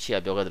ရှေ့က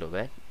ပြောခဲ့သလို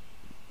ပဲ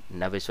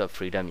Navisworks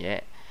freedom ရဲ့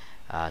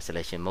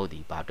selection mode ဒီ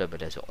ဘာအတွက်ပဲ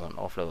လဲဆို on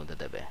off လို့တ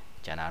က်ပဲ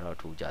ကျန်တာတော့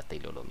ထူးကြသိ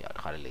လို့မရတ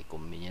ခါလေကို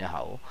မြင်နေတဲ့ဟာ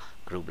ကို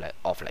group လိုက်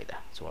off လိုက်တာ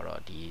ဆို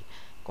တော့ဒီ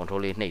control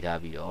လေးနှိပ်ထား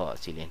ပြီးတော့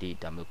ceiling ထိ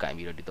ဒါမျိုးကင်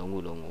ပြီးတော့ဒီသုံးခု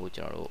လုံးကို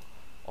ကျွန်တော်တို့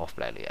off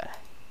လိုက်လို့ရတယ်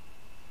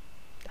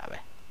ဒါပဲ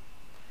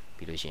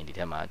ပြီးလို့ရှိရင်ဒီထ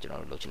က်မှာကျွန်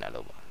တော်တို့လုပ်ချင်တာ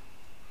လုပ်ပါ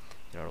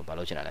ကျွန်တော်တို့ဘာ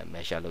လုပ်ချင်တာလဲ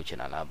measure လုပ်ချင်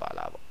တာလားပါ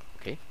လားပေါ့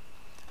okay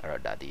အဲ့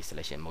တော့ဒါဒီ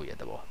selection mode ရဲ့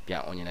သဘောပြ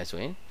န် on နေလဲဆို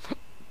ရင်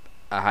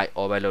height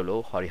over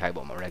လို့ horizontal height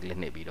ပေါ်မှာ right click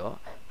နှိပ်ပြီးတော့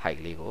height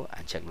လေးကို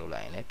uncheck လုပ်လို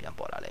က်ရင်လည်းပြန်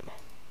ပေါ်လာလိမ့်မယ်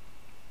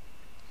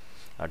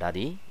အဲ့တော့ဒါ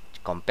ဒီ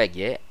compact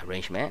ရဲ့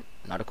arrangement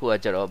နောက်တစ်ခုက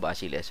ကျတော့ဘာ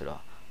ရှိလဲဆို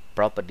တော့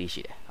property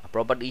ရှိတယ်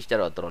property ကျ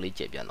တော့တော်တော်လေး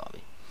ကျေပြန့်သွား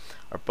ပြီ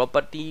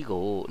property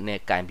ကိုနဲ့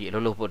ကင်ပြီးအလု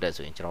ပ်လုပ်ဖို့တက်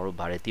ဆိုရင်ကျွန်တော်တို့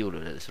ဘာတွေသိ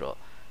လို့လဲဆိုတော့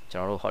ကျွန်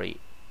တော်တို့ဟောဒီ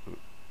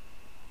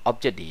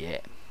object တွေရဲ့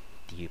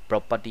ဒီ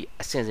property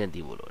အဆင့်ဆင့်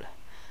သိဖို့လိုတယ်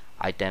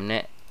item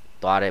နဲ့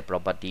သွားတဲ့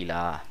property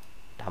လား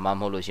ဒါမှမ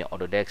ဟုတ်လို့ရှိရင်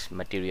Autodesk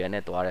material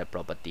နဲ့သွားတဲ့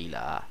property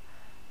လား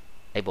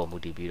အဲ့ပေါ်မူ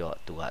တည်ပြီးတော့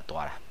သူက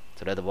သွားတာ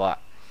ဆိုတော့တဘောက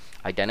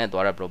item နဲ့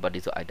သွားတဲ့ property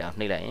ဆို item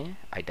နှိပ်လိုက်ရင်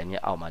item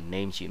ရဲ့အောက်မှာ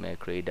name ရှိမယ်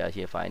creator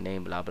ရှိ file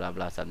name blah blah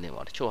blah something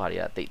ပေါ့တချို့ဟာတွေ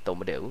ကတိတ်သုံး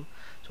မတည့်ဘူး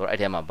ဆိုတော့အဲ့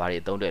ထဲမှာဘာတွေ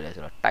သုံးတည့်လဲ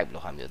ဆိုတော့ type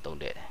လို့ဟာမျိုးသုံး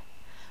တည့်တယ်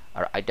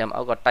အဲ့တော့ item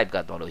အောက်က type က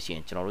သွားလို့ရှိရ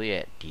င်ကျွန်တော်တို့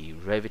ရဲ့ဒီ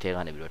Revit ထဲက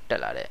နေပြီးတော့တ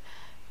က်လာတဲ့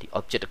ဒီ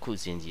object တစ်ခု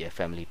စဉ်စီရဲ့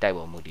family type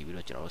ပေါ်မူတည်ပြီး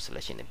တော့ကျွန်တော်တို့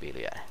selection တွေပေး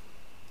လို့ရတယ်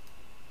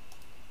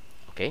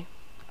okay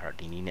အဲ့တော့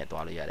ဒီနည်းနဲ့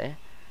သွားလို့ရတယ်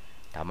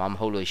ဒါမှမ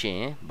ဟုတ်လို့ရှိရ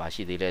င်ဘာ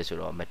ရှိသေးလဲဆို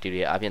တော့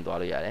material အပြင်သွား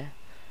လို့ရတယ်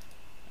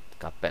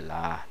carpet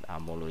လားဒါ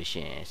မှမဟုတ်လို့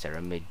ရှိရင်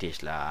ceramic dish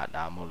လား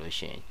ဒါမှမဟုတ်လို့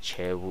ရှိရင်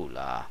chair wood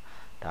လား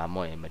ဒါမှမ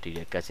ဟုတ်ရင်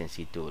material casting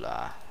sheet တို့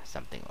လား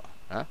something ပေါ့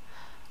နော်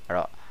အဲ့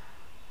တော့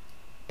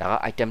ဒါက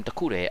item တစ်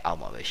ခုတည်းအောက်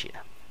မှာပဲရှိ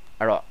တာ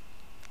အဲ့တော့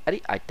အဲ့ဒီ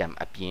item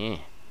အပြင်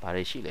ဘာ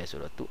တွေရှိလဲဆို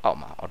တော့သူ့အောက်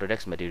မှာ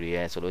Autodesk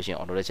material ဆိုလို့ရှိရင်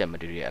Autodesk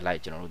material အလိုက်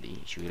ကျွန်တော်တို့ဒီ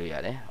ရွေးလို့ရ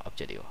တယ်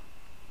object တွေကို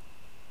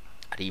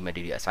အဲ့ဒီ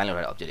material assign လုပ်ရ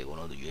တဲ့ object တွေကို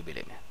တော့သူရွေးပေး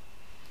လိမ့်မယ်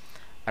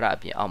အဲ့ဒါအ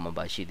ပြင်အောက်မှာ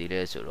ပါရှိသေးတ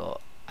ယ်ဆိုတော့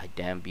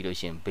item ပြီးလို့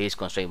ရှိရင် base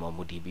constraint ပေါ်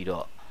မူတည်ပြီး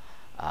တော့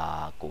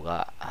ကိုက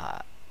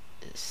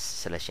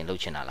selection လု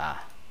ပ်ချင်တာလား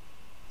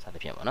စသ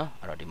ဖြင့်ပေါ့နော်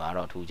အဲ့တော့ဒီမှာ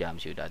တော့ထူးခြားမ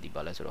ရှိဘူးဒါဒီ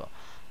ပါလဲဆိုတော့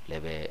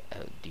level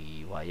ဒီ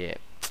ဟွာရဲ့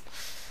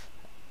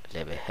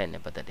level head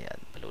နဲ့ပတ်သက်တဲ့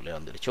ဘယ်လိုလဲ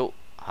တော့မသိဘူးတချို့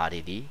ဟာ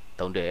ဒီ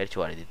သုံးတယ်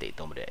ချို့ဟာဒီတိတ်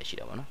သုံးမတယ်ရှိ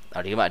တယ်ပေါ့နော်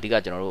ဒီမှာအဓိက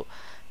ကျွန်တော်တို့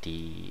ဒီ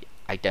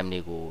item တွေ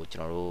ကိုကျွ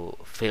န်တော်တို့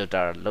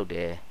filter လုပ်တ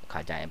ယ်အခါ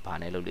ကျရင်ဘာ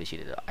နဲ့လုပ်လို့ရှိ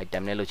တယ်ဆိုတော့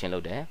item နဲ့လုပ်ချင်းလု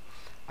ပ်တယ်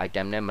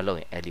item နဲ့မလုပ်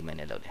ရင် element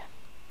နဲ့လုပ်တယ်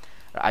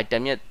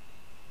item ရဲ့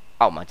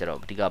အောက်မှာကျတော့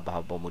အဓိကဘာ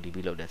ပုံမူတည်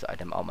ပြီးလုပ်တယ်ဆို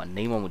item အောက်မှာ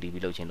name ပုံမူတည်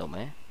ပြီးလုပ်ချင်းလုပ်မ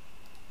ယ်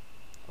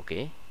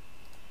okay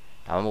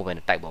ဒါမှမဟုတ်ဘဲ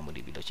type ပုံမူတ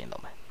ည်ပြီးလုပ်ချင်းလု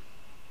ပ်မယ်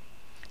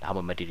ဒါမှမ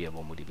ဟုတ် material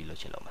ပုံမူတည်ပြီးလုပ်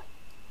ချင်းလုပ်မယ်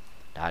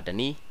ဒါတ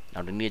နည်း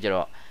နောက်တနည်းကျ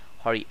တော့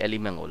hori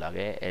element ကိုလာ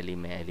ခဲ့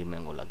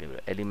element ကိုလာခဲ့ပြီး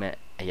တော့ element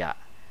အရာ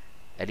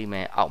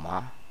element အောက်မှာ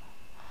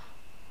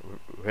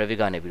Revit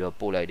ကနေပြီးတော့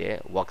ပို့လိုက်တယ်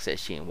work set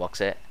ရှိရင် work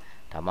set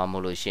ဒါမှမဟု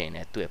တ်လို့ရှိရင်လ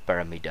ည်းသူ့ရဲ့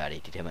parameter တွေ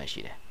ဒီထဲမှာရှိ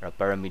တယ်အဲ့တော့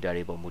parameter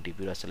တွေပုံမူတည်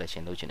ပြီးတော့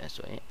selection လုပ်ချင်တယ်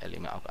ဆိုရင်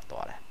element အောက်က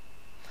သွားတယ်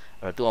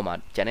အဲ့တော့သူ့အောက်မှာ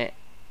ကျန်တဲ့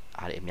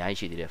အားတွေအများကြီး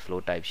ရှိသေးတယ် flow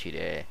type ရှိတ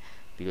ယ်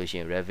ပြီးလို့ရှိ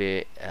ရင်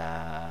Revit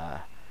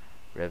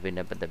Revit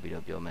နဲ့ပတ်သက်ပြီး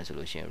တော့ပြောမယ်ဆို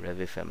လို့ရှိရင်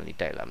Revit family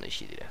type လာမယ်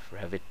ရှိသေးတယ်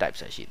Revit type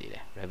ဆက်ရှိသေးတ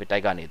ယ် Revit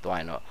type ကနေသွား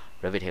ရင်တော့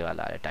Revit ထဲက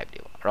လာတဲ့ type တွေ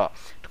ပေါ့အဲ့တော့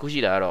တခုရှိ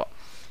တာကတော့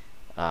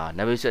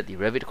Navisworks ဒီ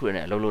Revit တခု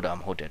နဲ့အလုပ်လုပ်တာမ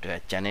ဟုတ်တဲ့အတွက်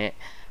ကျန်တဲ့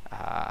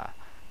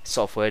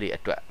software တွေ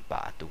အတွက်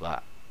ပါသူက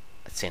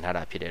ဆင်ထား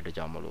တာဖြစ်တဲ့အတွက်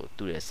ကြောင့်မလို့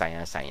သူ့ရဲ့ဆိုင်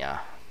ရာ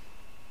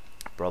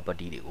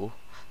property တွေကို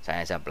ဆိုင်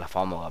ရာ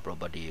platform က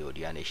property တွေကို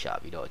ဒီကနေရှာ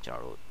ပြီးတော့ကျွန်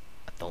တော်တို့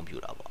အသုံးပြု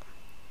တာပေါ့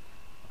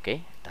okay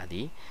ဒါ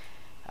ဒီ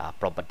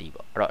property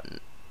ပေါ့အဲ့တော့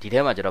ဒီထဲ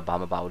မှာကျတော့ဘာ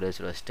မပါဘူးလဲ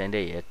ဆိုတော့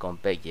standard ရယ်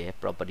compact ရယ်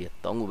property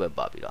 3ခုပဲ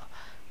ပါပြီးတော့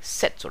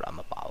set ဆိုတာမ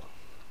ပါဘူး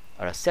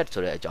အဲ့တော့ set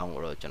ဆိုတဲ့အကြောင်း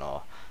ကိုတော့ကျွန်တော်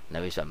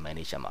Navisworks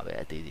manager မှာပဲ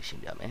အသေးစိတ်ရှ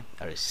င်းပြမယ်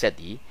အဲ့တော့ set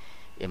ဒီ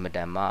အင်မတ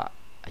န်မှ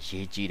အ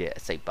ရေးကြီးတဲ့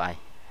အစိတ်ပိုင်း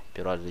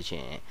ပြောရလို့ရှိ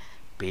ရင်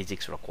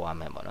basics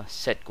requirement ပေါ့နော်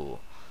set ကို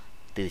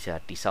တေချာ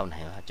တိစောက်နို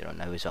င်တာကျွန်တော်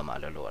Navisworks မှာ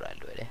လုပ်ရတာ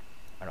လွယ်တယ်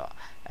အဲ့တော့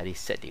အဲ့ဒီ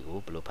set တွေကို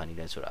ဘယ်လိုဖန်တီး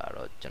လဲဆိုတာ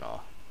တော့ကျွန်တော်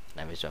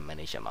Navisworks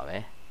manager မှာပဲ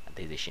အ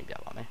သေးစိတ်ရှင်းပြ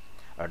ပါမယ်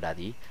အဲ့တော့ဒါ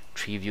ဒီ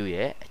tree view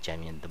ရဲ့အကြံ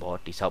ဉာဏ်သဘော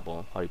တိစောက်ပုံ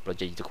ဟောဒီ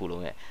project တစ်ခု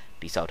လုံးရဲ့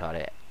တိစောက်ထား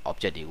တဲ့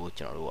object တွေကို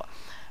ကျွန်တော်တို့က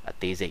အ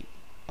သေးစိတ်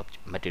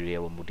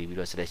material ကိုမူတည်ပြီး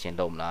တော့ selection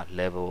လုပ်မလား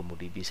level ကိုမူ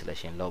တည်ပြီး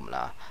selection လုပ်မ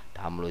လား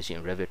ဒါမှမဟုတ်ရှင်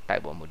Revit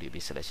type ကိုမူတည်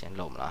ပြီး selection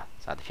လုပ်မလား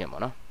စသဖြင့်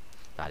ပေါ့နော်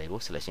ဒါတွေကို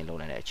selection လုပ်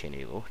နိုင်တဲ့အခြေအ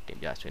နေကိုတင်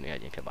ပြဆွေးနွေးရ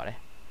ခြင်းဖြစ်ပါတယ်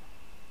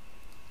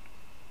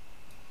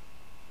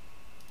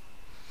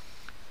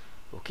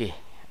okay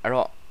အဲ့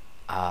တော့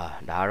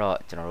ဒါကတော့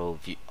ကျွန်တော်တို့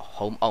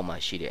home အောက်မှာ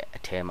ရှိတဲ့အ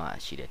ထဲမှာ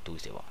ရှိတဲ့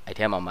tools တွေပေါ့အဲ့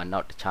ထဲမှာ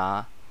နောက်တခြား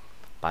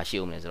ဘာရှိ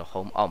အောင်လဲဆိုတော့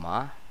home အောက်မှာ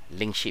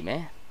link ရှိမ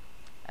ယ်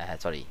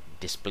sorry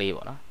display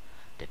ပေါ့နော်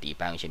ဒီအ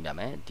ပိုင်းကိုရှင်းပြ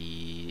မယ်ဒီ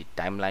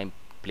timeline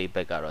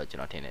playback ကတော့ကျွန်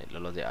တော်ထင်တယ်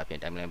လောလောဆယ်အပြင်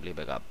timeline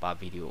playback ကပါ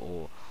video ကို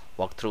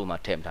walk through မှာ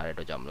ထည့်ထားတဲ့အ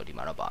တွက်ကြောင့်မလို့ဒီ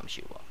မှာတော့ပါမ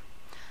ရှိဘူးပေါ့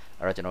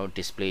အဲ့တော့ကျွန်တော်တို့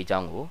display အကြော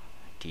င်းကို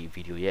ဒီ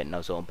video ရဲ့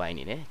နောက်ဆုံးအပိုင်းအ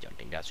နေနဲ့ကျွန်တော်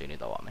တင်ပြဆွေး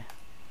နွေးတော့ပါမယ်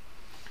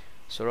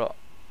ဆိုတော့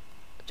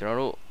ကျွန်တော်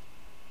တို့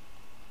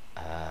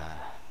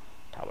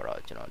ထားပါတော့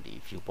ကျွန်တော်ဒီ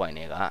viewpoint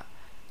တွေက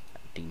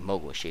ဒီ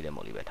mode ကို shade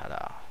mode လေးပဲထား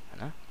တာ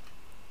နော်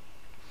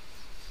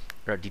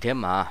အဲ့တော့ဒီထဲ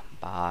မှာ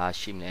ဘာ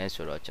ရှိမလဲ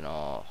ဆိုတော့ကျွန်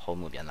တော်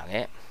home ကိုပြန်လာ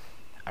ခဲ့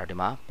အဲ့ဒီ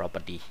မှာ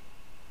property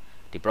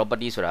ဒီ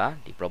property ဆိုတာ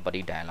ဒီ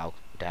property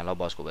dialog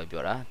box ကိုပဲ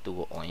ပြောတာသူ့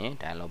ကို on ရင်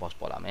dialog box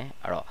ပေါ်လာမယ်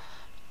အဲ့တော့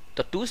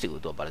tools တွေကို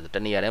သူကပါလဲတ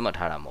နေရာထဲမှာ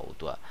ထားတာမဟုတ်ဘူး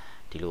သူက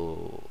ဒီလို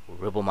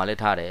ribbon မှာလည်း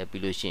ထားတယ်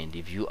ပြီးလို့ရှိရင်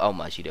ဒီ view အောက်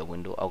မှာရှိတဲ့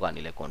window အောက်က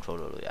နေလည်း control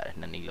လုပ်လို့ရတယ်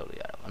နှစ်နည်းလုပ်လို့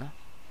ရတယ်ပေါ့နော်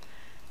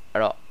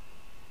အဲ့တော့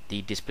ဒီ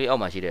display အော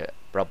က်မှာရှိတဲ့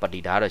property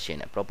ဒါတော့ရှင်း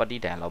တယ် property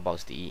dialog box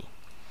ဒီ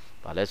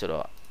ဘာလဲဆို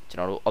တော့ကျွန်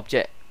တော်တို့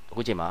object အ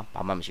ခုချိန်မှာ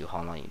ဘာမှမရှိဘူးဟော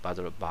င်းလောင်းရင်ဘာ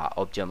ဆိုတော့ဘာ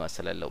object မှာ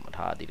select လုပ်မ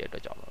ထားသေးတဲ့အတွ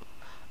က်ကြောင့်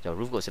ကျွန်တော်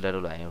roof ကို select လု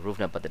ပ်လိုက်ရင် roof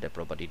နဲ့ပတ်သက်တဲ့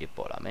property တွေ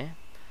ပေါ်လာမယ်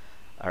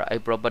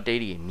အဲ့ property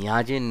တွေ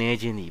များချင်းနည်း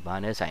ချင်းဒီဘာ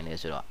နဲ့ဆိုင်လဲ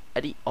ဆိုတော့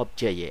အဲ့ဒီ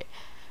object ရဲ့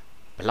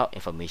ဘယ်လောက်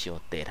information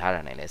ကိုတည်ထားတာ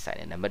နဲ့လဲဆိုင်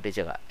တယ်နံပါတ်1ချ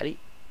က်ကအဲ့ဒီ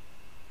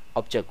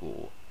object ကို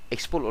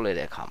export လုပ်လိုက်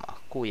တဲ့အခါမှာ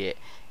ကိုယ့်ရဲ့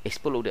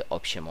export လုပ်တဲ့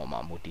option ပေါ်မှာ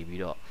မူတည်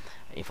ပြီးတော့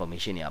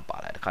information တွေကပါ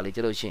လာတယ်တခါလေကျ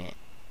လို့ရှိရင်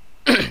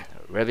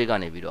Revit က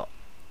နေပြီးတော့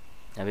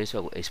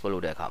Navisworks ကို export လု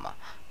ပ်တဲ့အခါမှာ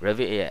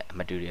Revit ရဲ့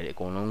material တွေအ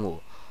ကုန်လုံးကို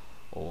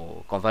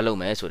convert လုပ်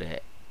မယ်ဆိုတဲ့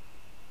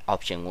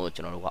option ကို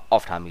ကျွန်တော်တို့က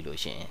off ထားမိလို့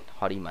ရှိရင်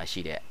ဟောဒီမှာ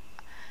ရှိတဲ့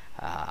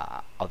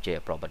object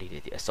property တွေ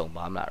အစုံ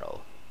ပါမလာတော့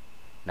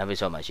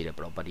Navisworks မှာရှိတဲ့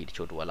property တ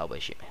ချို့တော့လောက်ပဲ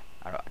ရှိမယ်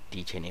အဲ့တော့ဒီ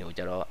ချိန်တွေကို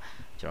ကျတော့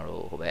ကျွန်တော်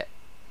တို့ဟိုဘက်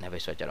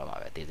Navisworks ကျတော့မှာ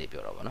ပဲအသေးစိတ်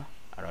ပြောတော့ဗောနော်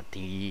အဲ့တော့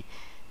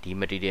ဒီ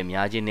material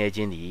များချင်းနည်းချ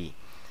င်းဒီ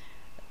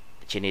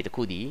အခြေအနေတစ်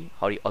ခုဒီ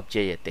ဟောဒီ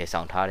object ရဲ့တည်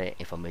ဆောင်ထားတဲ့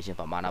information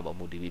ပမာဏပေါ်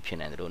မူတည်ပြီးဖြစ်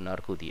နိုင်တယ်လို့နောက်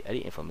တစ်ခုဒီအဲ့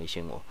ဒီ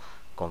information ကို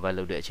convert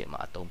လုပ်တဲ့အချိန်မှာ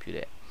အသုံးပြု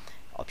တဲ့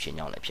option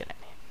ကြောင့်လည်းဖြစ်နို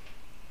င်တယ်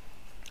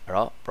အဲ့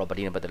တော့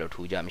property နဲ့ပတ်သက်လို့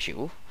ထူးခြားမရှိ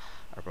ဘူး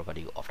အဲ့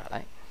property ကို off ထား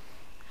လိုက်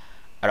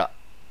အဲ့တော့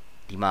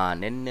ဒီမှာ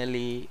နည်းနည်း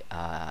လေးအ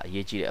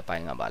ရေးကြီးတဲ့အပို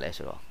င်းကဘာလဲ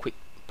ဆိုတော့ quick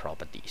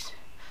properties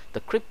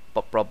the quick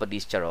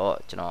properties ကျတော့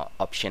ကျွန်တော်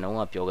option တုန်း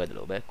ကပြောခဲ့သ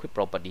လိုပဲ quick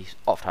properties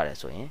off ထားတယ်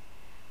ဆိုရင်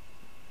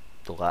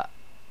သူက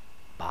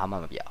ဘာမှ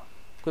မပြအောင်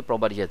quick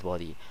properties ရဲ့သဘော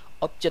ဒီ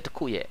object တစ်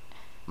ခုရဲ့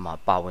မှာ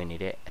ပါဝင်နေ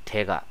တဲ့အထ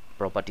က်က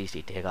properties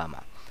တွေတဲက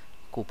မှာ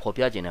ကိုဖော်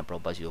ပြခြင်းတဲ့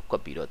properties ကိုကွ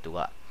က်ပြီးတော့သူက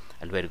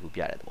အလွယ်တကူ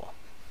ပြတဲ့သဘော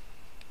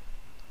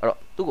အဲ့တော့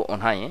သူ့ကို on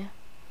ထားရင်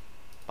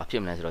ဘာဖြ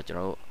စ်မလဲဆိုတော့ကျွန်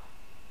တော်တို့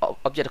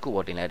object တစ်ခု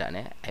ပေါ်တင်လိုက်တာ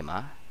ਨੇ အဲ့မှာ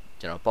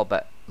ကျွန်တော် pop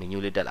up menu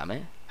လေးတက်လာမ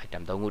ယ်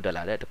item 3ခုတက်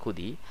လာတဲ့တစ်ခု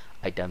ဒီ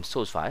item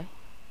source file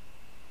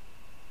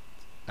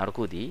နောက်တစ်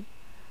ခုဒီ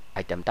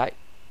item type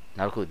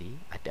နောက်တစ်ခုဒီ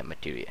item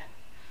material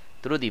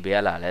သူတို့ဒီဘ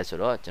ယ်လာလဲဆို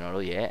တော့ကျွန်တော်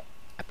တို့ရဲ့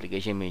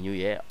application menu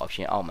ရဲ့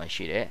option အောက်မှာ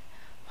ရှိတဲ့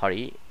ဟော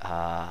ဒီ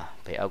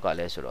ဘယ်အောက်က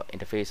လဲဆိုတော့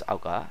interface အော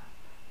က်က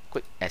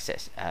quick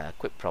access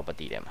quick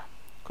property ထဲမှာ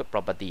quick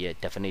property ရဲ့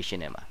definition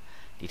ထဲမှာ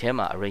ဒီထဲ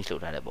မှာ arrange လု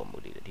ပ်ထားတဲ့ပုံမူ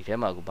တည်တယ်ဒီထဲ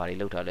မှာအခုဘာတွေ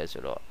လုပ်ထားလဲ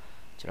ဆိုတော့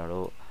ကျွန်တော်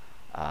တို့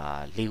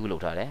၄ခုလု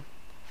ပ်ထားတယ်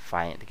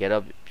file တကယ်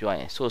တော့ပြောရ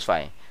ရင် source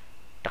file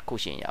တစ်ခု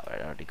ရှင်းရပါတယ်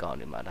နော်ဒီကောင်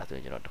တွေမှာဒါဆိုရ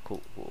င်ကျွန်တော်တစ်ခု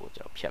ကို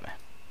ကျွန်တော်ဖြတ်မယ်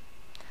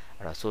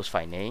အဲ့တော့ source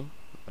file name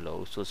မ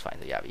လို့ source file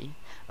ဆိုရပြီ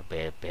ဘ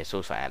ယ်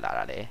source file လာ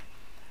တာလဲ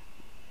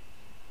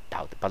ဒါ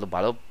ဘာ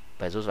လို့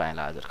ဘယ် source file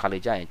လာဆိုတော့ခါလေ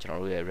ကြာရင်ကျွန်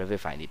တော်တို့ရဲ့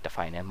Revit file ဒီတစ်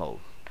file နဲ့မဟုတ်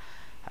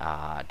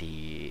ဒီ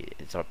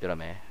ကျွန်တော်ပြောရ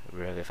မယ်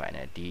Revit file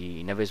နဲ့ဒီ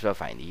Navisworks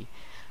file ဒီ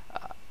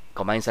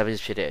combined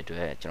service ဖြစ်တဲ့အတွ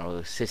က်ကျွန်တော်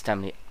တို့ system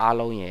တွေအား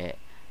လုံးရဲ့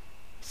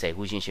10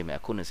ခုရှင်းရှင်းမယ်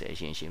အခု20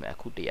ရှင်းရှင်းမယ်အ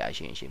ခု100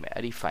ရှင်းရှင်းမယ်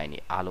အဲ့ဒီ file တွေ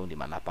အားလုံးဒီ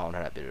မှာလာပေါင်း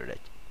ထားတာပြလို့ရတယ်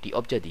ဒီ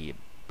object ဒီ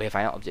ဘယ်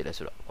file object လဲ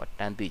ဆိုတော့ကို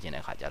တန်းသိခြင်း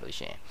တဲ့အခါကြလို့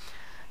ရှိရင်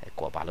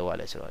ကိုဘာလုပ်ရ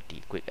လဲဆိုတော့ဒီ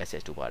quick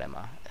access toolbar ထဲ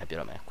မှာပြော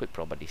ရမယ် quick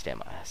properties ထဲ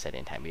မှာ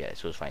setting ထိုင်ပေးရတယ်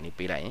source file တွေ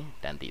ပေးလိုက်ရင်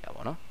တန်းသိတာ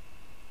ပေါ့နော်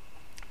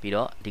ပြီး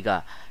တော့အဓိက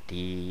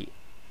ဒီ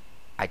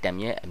item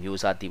ရဲ့အမျိုး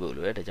အစားသိဖို့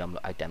လိုတယ်ဒါကြောင့်မ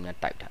လို့ item နဲ့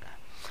type ထားတာ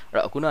အဲ့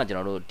တော့အခုနကကျွန်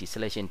တော်တို့ဒီ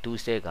selection tool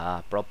set က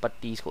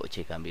properties ကိုအ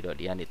ခြေခံပြီးတော့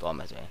ဒီကနေသွား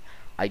မှာဆိုရင်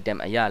item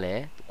အရာလဲ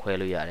ခွဲ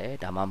လို့ရတယ်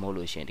ဒါမှမဟုတ်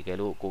လို့ရှိရင်တကယ်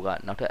လို့ကိုက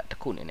နောက်ထပ်တစ်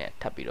ခုအနေနဲ့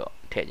ထပ်ပြီးတော့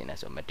ထည့်ခြင်းလဲ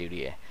ဆို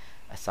material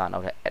အစားနော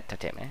က်ထပ် add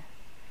ထည့်မယ်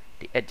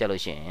ဒီ add ကြ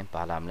လို့ရှိရင်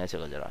ဘာလာမလဲဆို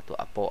တော့သူ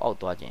အပေါ်အောက်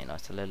သွားခြင်း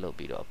တော့ select လုပ်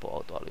ပြီးတော့အပေါ်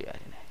အောက်သွားလို့ရ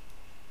တယ်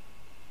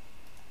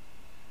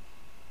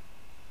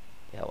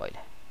ရပါ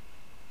လေ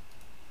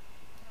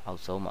အော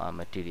က်ဆုံးမှာ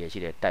material ရှိ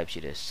တယ် type ရှိ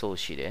တယ်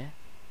source ရှိတယ်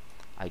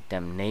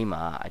item name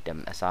မှာ item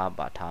အစား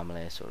ပါထားမ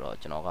လဲဆိုတော့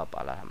ကျွန်တော်က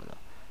ပါလာထားမှာဆို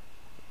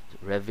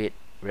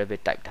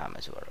Revit type ထားမ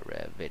ယ်ဆိုတော့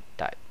Revit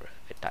type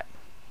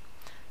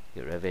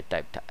Revit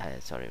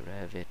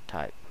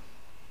type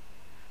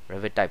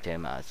Revit type ထဲ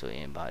မှာဆိုရ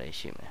င်ဘာတွေ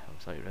ရှိမလဲ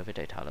sorry Revit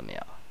type ထားလို့မရ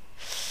ဘူး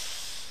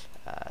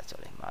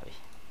sorry မှာပြီ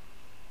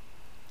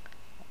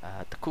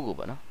တခုခု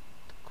ပေါ့နော်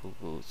တခု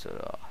ခုဆို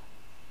တော့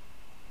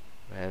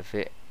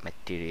Revit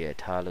material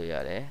ထားလို့ရ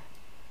တယ်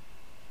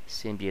စ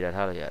င်ပြေတာ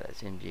ထားလို့ရတယ်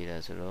စင်ပြေတာ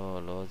ဆိုတော့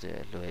လောဆယ်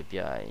လွယ်ပြ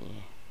ရ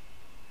င်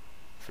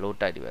flow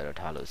type တွေပဲတော့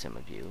ထားလို့အဆင်မ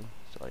ပြေဘူး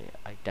sorry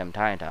item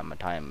ထားရင်ထားမ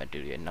ထားရင်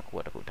material နှစ်ခု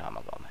တစ်ခုထား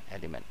မှာကောင်းမယ်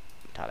element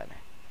ထားလိုက်မ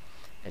ယ်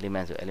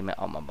element ဆို element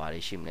အောက်မှာဘာ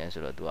တွေရှိမလဲ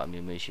ဆိုတော့သူကအ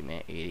မျိုးမျိုးရှိမ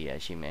ယ် area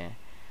ရှိမယ်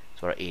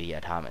ဆိုတော့ area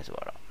ထားမယ်ဆို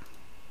တော့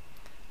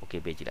okay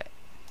ပေးကြည့်လိုက်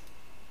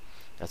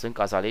ဒါဆိုရင်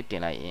cursor လေးတ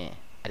င်လိုက်ရင်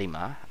အဲ့ဒီ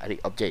မှာအဲ့ဒီ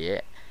object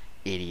ရဲ့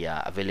area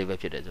available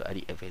ဖြစ်တယ်ဆိုတော့အဲ့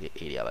ဒီ available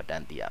area ပါတ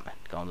န်းသိရမယ်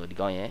ဒီကောင်ဆိုဒီ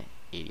ကောင်ရဲ့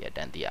area တ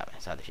န်းသိရမယ်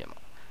စသဖြင့်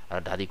ပေါ့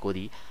အဲ့တော့ဒါဒီကို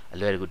ဒီအ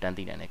လွယ်တကူတန်း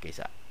သိနိုင်တဲ့ကိစ္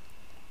စ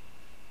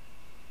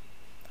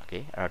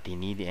okay အဲ့တော့ဒီ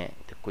နည်းတဲ့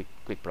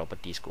quick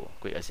properties ကို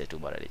quick access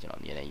toolbar လေးကျွန်တော်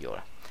အမြင်နဲ့ရော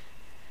တာ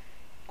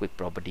quick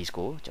properties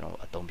ကိုကျွန်တော်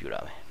အသုံးပြုတာ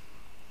ပဲ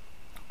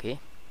okay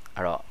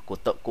အဲ့တော့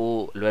ကို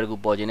လွယ်တကူ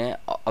ပေါ်ခြင်းတဲ့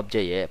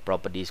object ရဲ့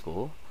properties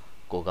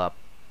ကိုက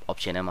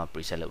option ထဲမှာ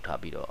preset လုပ်ထား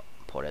ပြီးတော့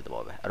ဖော်တဲ့သ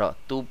ဘောပဲအဲ့တော့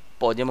သူ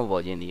ပေါ်ခြင်းမ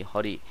ပေါ်ခြင်းဒီ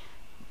ဟောဒီ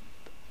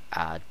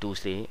tools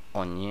တွေ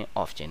on ခြင်း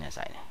off ခြင်းနဲ့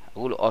ဆိုင်တယ်အ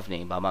ခုလို off နေ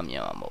ဘာမှမြ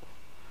င်မှာမဟုတ်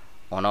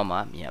on တော့မှ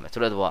မြင်ရမယ်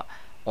ဆိုတော့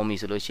on ပြီ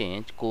ဆိုလို့ရှိရ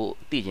င်ကို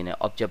သိခြင်းတဲ့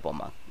object ပေါ်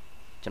မှာ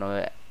ကျွန်တော်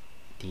ရဲ့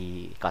ဒီ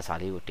cursor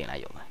လေးကိုတင်လို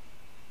က်ရုံပဲ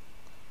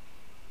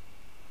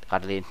ဒါ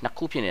တလေနှစ်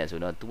ခုဖြစ်နေတယ်ဆို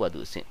တော့သူ့ဘာသူ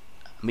အဆင့်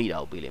အမိတာ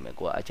ကိုပေးလိမ့်မယ်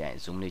ကိုကအကြိုင်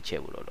zoom လေးချဲ့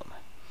ဖို့လုပ်မ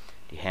ယ်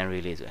ဒီ Henry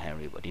လေးဆို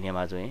Henry ပေါ့ဒီနေရာ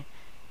မှာဆိုရင်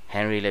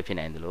Henry လည်းဖြစ်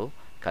နိုင်တယ်လို့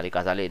ခါလေး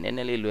cursor လေးနည်းန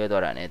ည်းလေးလွဲ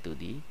သွားတာနဲ့သူ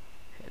ဒီ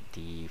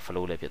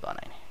flow လေးဖြစ်သွား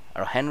နိုင်တယ်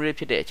အဲ့တော့ Henry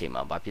ဖြစ်တဲ့အချိန်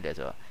မှာဘာဖြစ်လဲ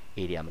ဆိုတော့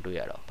area မတွေ့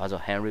ရတော့ဘာလို့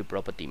ဆို Henry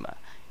property မှာ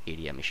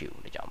area မရှိ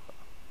ဘူးဒါကြောင့်ပေါ့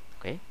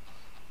okay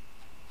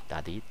ဒါ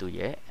ဒီသူ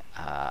ရဲ့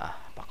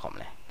ဘာခေါ်မ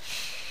လဲ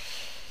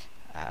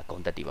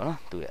content ပေါ့နော်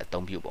သူရဲ့အ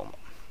သုံးပြုပုံ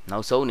ပေါ့နော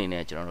က်ဆုံးအနေ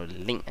နဲ့ကျွန်တော်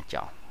တို့ link အ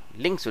ကြောင်း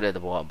link ဆိုတဲ့သ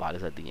ဘောကဘာလဲ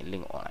ဆိုတော့သိရင်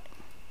link online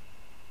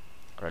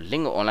အဲ့တော့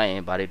link ကို online ရ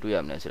င်ဘာတွေတွေ့ရ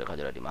မလဲဆိုတဲ့ခါ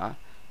ကျတော့ဒီမှာ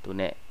သူ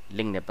နဲ့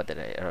link နဲ့ပတ်သက်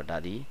တယ်အဲ့တော့ဒါ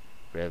ဒီ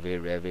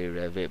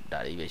Revit ဒါ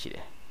တွေပဲရှိတ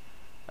ယ်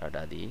အဲ့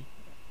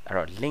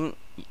တော့ link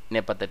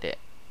နဲ့ပတ်သက်တဲ့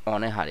on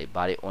တဲ့ဟာတွေ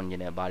ဘာတွေ on ကျ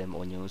င်တယ်ဘာတွေမ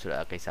on ကျင်ဘူးဆိုတာ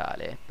ကိစ္စက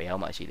လည်းဘယ်အော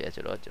က်မှာရှိလဲ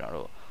ဆိုတော့ကျွန်တော်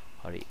တို့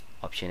ဟောဒီ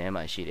option ထဲ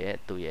မှာရှိတယ်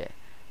သူရဲ့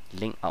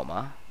link အောက်မှာ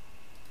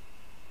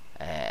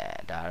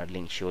ဒါ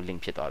link show link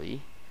ဖြစ်သွားပြီ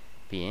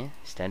ပြီးရင်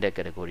standard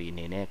category အ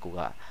နေနဲ့ကိုက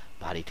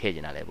ဘာတွေထည့်ချ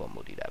င်တာလဲပေါ့မူ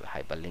တည်တာပဲ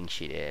hyperlink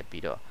ရှိတယ်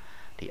ပြီးတော့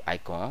ဒီ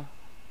icon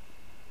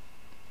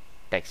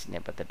text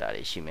နဲ့ပတ်သက်တာ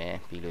တွေရှိမယ်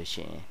ပြီးလို့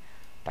ရှိရင်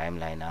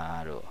timeliner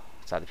တို့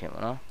စသဖြင့်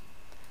ပေါ့နော်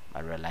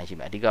red line ရှိ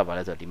မယ်အဓိကဘာ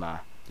လဲဆိုတော့ဒီမှာ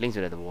link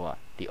ဆိုတဲ့သဘောက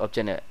ဒီ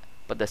object နဲ့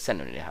ပတ်သက်ဆက်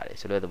နေတဲ့ဟာတွေ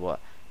ဆိုတဲ့သဘောက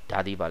ဒါ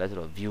ဒီဘာလဲဆို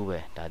တော့ view ပဲ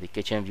ဒါဒီ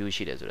kitchen view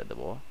ရှိတယ်ဆိုတဲ့သ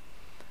ဘော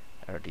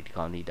အဲ့တော့ဒီ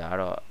ကောင်ဒီဒါက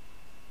တော့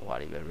ဟိုဟာ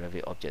တွေပဲ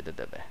Revit object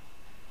တက်ပဲ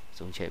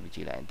စုံချဲပြီးကြ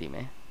ည့်လိုက်ရင်သိမ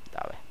ယ်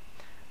ဒါပဲ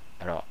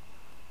အဲ့တော့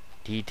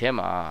ဒီထဲ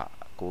မှာ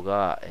ကိုက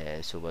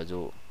ဆိုပါ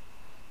စို့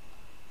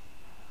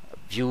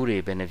view တွေ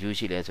ဘယ်နှ view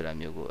ရှိလဲဆိုတာ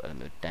မျိုးကိုအဲ့လို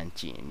မျိုးတန်း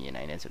ကြည့်မြင်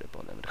နိုင်တယ်ဆိုတဲ့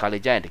ပုံစံမျိုးတစ်ခါလေ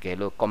ကြာရင်တကယ်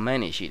လို့ comment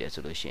တွေရှိတယ်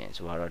ဆိုလို့ရှိရင်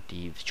ဆိုတော့ဒီ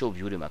show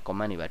view တွေမှာ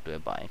comment တွေပဲတွဲ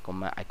ပါရင်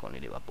comment icon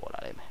လေးတွေပါပေါ်လာ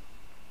လိမ့်မယ်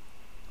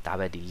ဒါ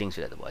ပဲဒီ link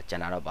ဆိုတဲ့သဘောကျ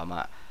န်တာတော့ဘာမှ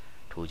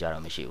ထိုးကြ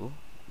တော့မရှိဘူး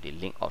ဒီ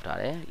link off ထား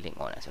တယ် link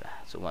on တယ်ဆိုတာ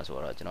ဆိုမှဆို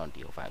တော့ကျွန်တော်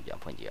ဒီ file ပြန်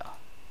ဖွင့်ကြည့်အောင်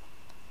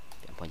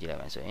ပြန်ဖွင့်ကြည့်လို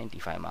က်မယ်ဆိုရင်ဒီ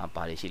file မှာ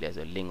ဘာတွေရှိလဲ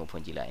ဆို link ကိုဖွ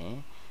င့်ကြည့်လိုက်ရင်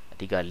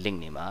တိက link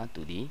နေမှာ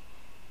သူဒီ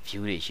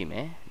view တွေရှိမ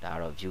ယ်ဒါက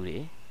တော့ view တွေ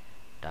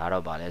ဒါက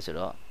တော့ဗာလဲဆို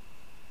တော့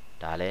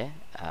ဒါလဲ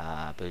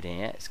building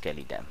ရဲ့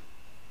skeleton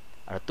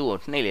အဲ့တော့သူ့ကို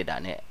နှိပ်လိုက်တာ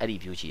နဲ့အဲ့ဒီ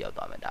view ရှိရောက်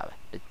သွားမယ်ဒါပဲ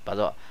ဘာ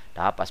လို့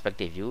ဒါ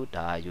perspective view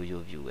ဒါ yo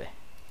view ပဲ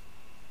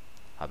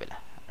ဟုတ်ပြီ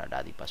လားအဲ့တော့ဒါ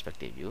ဒီ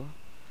perspective view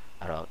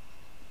အဲ့တော့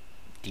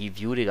ဒီ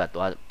view တွေက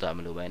သွားမ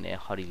လို့ပဲနဲ့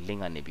hot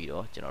link ကနေပြီး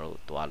တော့ကျွန်တော်တို့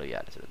သွားလို့ရ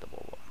တယ်ဆိုတဲ့သ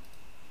ဘောပေါ့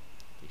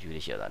ဒီ view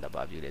တွေရှိတာတော့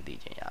ဘာ view တွေသိ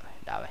ချင်ရမယ်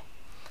ဒါပဲ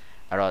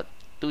အဲ့တော့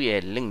သူ့ရဲ့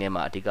link ထဲ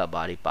မှာအဓိက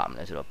ဘာတွေပါမ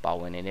လဲဆိုတော့ပါ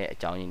ဝင်နေတဲ့အ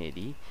ကြောင်းရင်းတွေ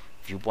ဒီ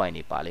view point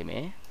တွေပါလိမ့်မ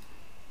ယ်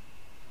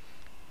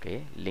okay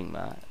link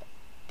မှာ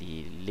ဒီ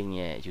link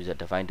ရဲ့ user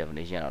defined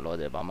definition ကတော့လော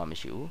ဆယ်ဘာမှမ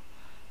ရှိဘူး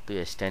သူ့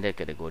ရဲ့ standard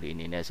category အ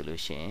နေနဲ့ဆို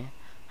လို့ရှိရင်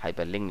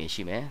hyperlink တွေ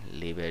ရှိမယ်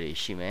label တွေ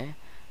ရှိမယ်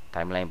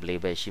timeline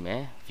label ရှိမ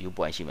ယ် view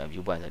point ရှိမယ်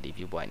view point ဆိုဒီ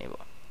view point တွေ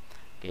ပေါ့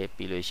okay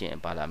ပြီးလို့ရှိရင်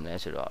ပါလာမလဲ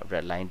ဆိုတော့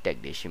red line tag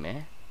တွေရှိမယ်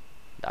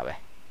ဒါပဲ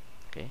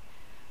okay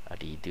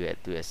ဒီသူ့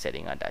ရဲ့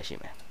setting ကဒါရှိ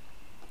မယ်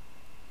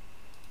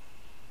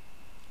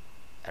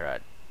အဲ့တော့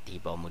ဒီ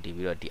ပေါ်မူတည်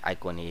ပြီးတော့ဒီ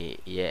icon တွေ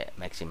ရဲ့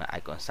maximum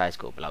icon size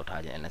ကိုဘယ်လောက်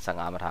ထားခြင်းလဲ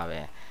15မထားပဲ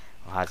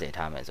50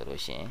ထားမယ်ဆို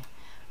လို့ရှိရင်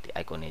ဒီ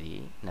icon တွေဒီ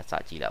နှစ်ဆ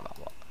ကြီးလာမှာ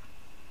ပေါ့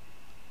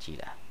ကြီး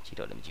လားကြီး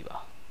တော့လည်းမကြီးပါ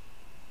ဘူး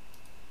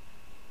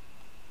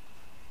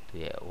သူ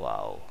ရဲ့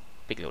wow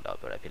pick လို့တော့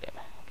ပြောရဖြစ်လိမ့်မ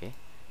ယ် okay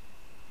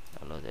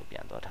တော့လို့စပြ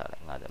န်သွားထားလို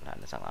က်50မထား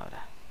25မ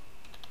ထား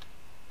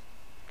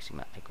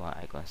maximum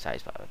icon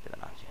size ပါပဲပြဿ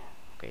နာချင်း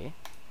okay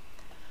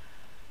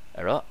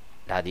အဲ့တော့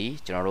ဒါဒီ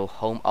ကျွန်တော်တို့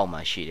home အောက်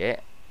မှာရှိတဲ့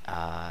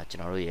ကျွ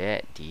န်တော်တို့ရဲ့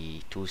ဒီ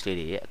tools လေး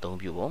တွေရဲ့အသုံး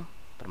ပြုပုံ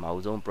ပထမ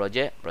ဦးဆုံး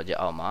project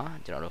အောက်မှာ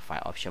ကျွန်တော်တို့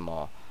file option မှာ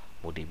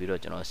မူတည်ပြီး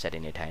တော့ကျွန်တော်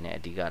setting တွေထိုင်နေ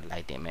အဓိက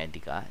lighting မဲ့အ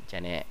ဓိကကျ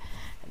န်တဲ့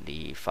ဒီ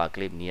far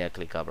clip near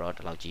click ကတော့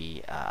ဒီလောက်ကြီး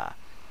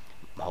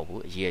မဟုတ်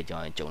ဘူးအရေးအကြော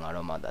င်းကြုံလာ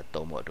တော့မှဒါ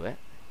သုံးဖို့အတွက်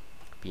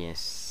ပြီးရင်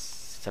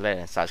select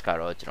and search က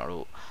တော့ကျွန်တော်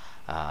တို့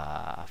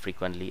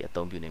frequently အ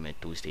သုံးပြုနေမဲ့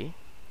tools တွေ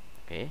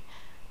okay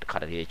တခါ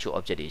တလေချို့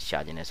object တွေရှာ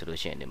ခြင်းနဲ့ဆိုလို့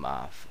ရှိရင်ဒီမှာ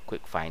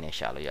quick find နဲ့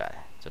ရှာလို့ရတ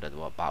ယ်ဆိုတော့သူ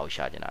ကဘာကို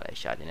ရှာခြင်းလဲ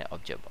ရှာခြင်းတဲ့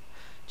object ပေါ့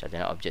ရှာခြ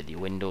င်းတဲ့ object ဒီ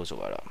window ဆို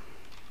တော့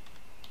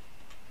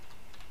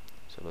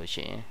ဆိုလို့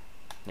ရှိရင်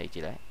နှိပ်ကြ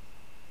ည့်လိုက်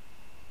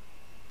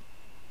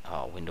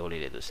window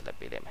လေးတွေသူ select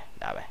ပေးလိုက်မယ်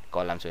ဒါပဲ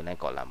column ဆိုရင်လည်း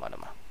column ပါ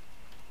တော့မှာ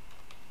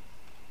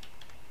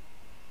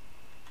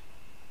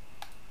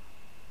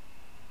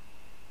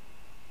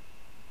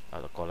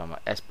အဲ့တော့ column မှာ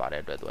s ပါ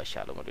တဲ့အတွက်သူက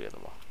ရှာလို့မတွေ့ရ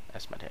တော့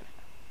s မထည့်နဲ့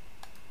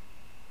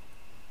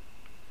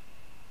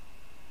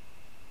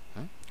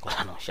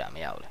column တော့ရှာမ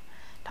ရဘူးလေ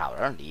ထားပါ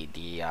တော့ဒီ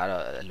က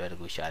တော့အလွယ်တ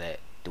ကူရှာတဲ့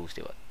tools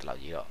တွေပေါ့ဒီလောက်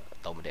ကြီးတော့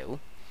သုံးမတည့်ဘူး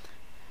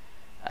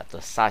အဲ့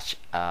တော့ search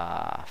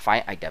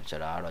find item ဆို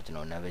တာကတော့ကျွန်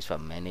တော်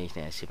Navisworks manage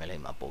နဲ့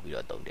simulate မှာပို့ပြီး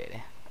တော့သုံးတယ်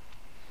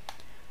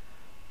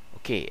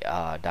okay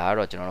ဒါက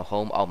တော့ကျွန်တော်တို့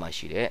home အောက်မှာ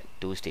ရှိတဲ့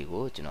tools တွေ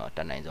ကိုကျွန်တော်တ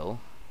က်နိုင်ဆုံး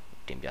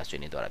တင်ပြ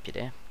ဆွေးနွေးသွားတာဖြစ်တ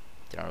ယ်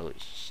ကျွန်တော်တို့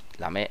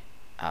လာမယ့်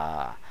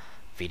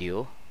video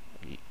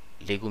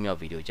လေးခုမြောက်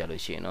video ကြ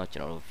လို့ရှိရင်တော့ကျွ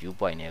န်တော်တို့ view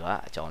point တွေက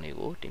အကြောင်းလေး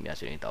ကိုတင်ပြ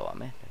ဆွေးနွေးသွားပါ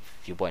မယ်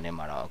view point ထဲ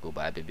မှာတော့အခု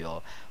ဘာပြော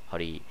ဟော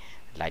ဒီ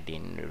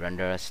lighting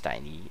render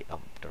style ကြီး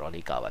တော်တော်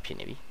လေးကပါဖြစ်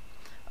နေပြီ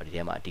ဒီ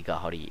ထဲမှာအဓိက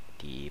ဟော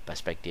ဒီ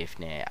perspective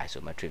နဲ့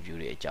isometric view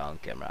တွေအကြောင်း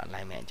camera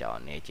alignment အကြောင်း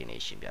အနေချင်းနေ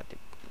ရှင်းပြတ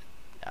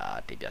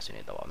င်ပြဆွေး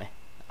နွေးသွားပါမယ်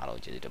အား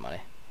လုံးကျေးဇူးတင်ပါတ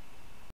ယ်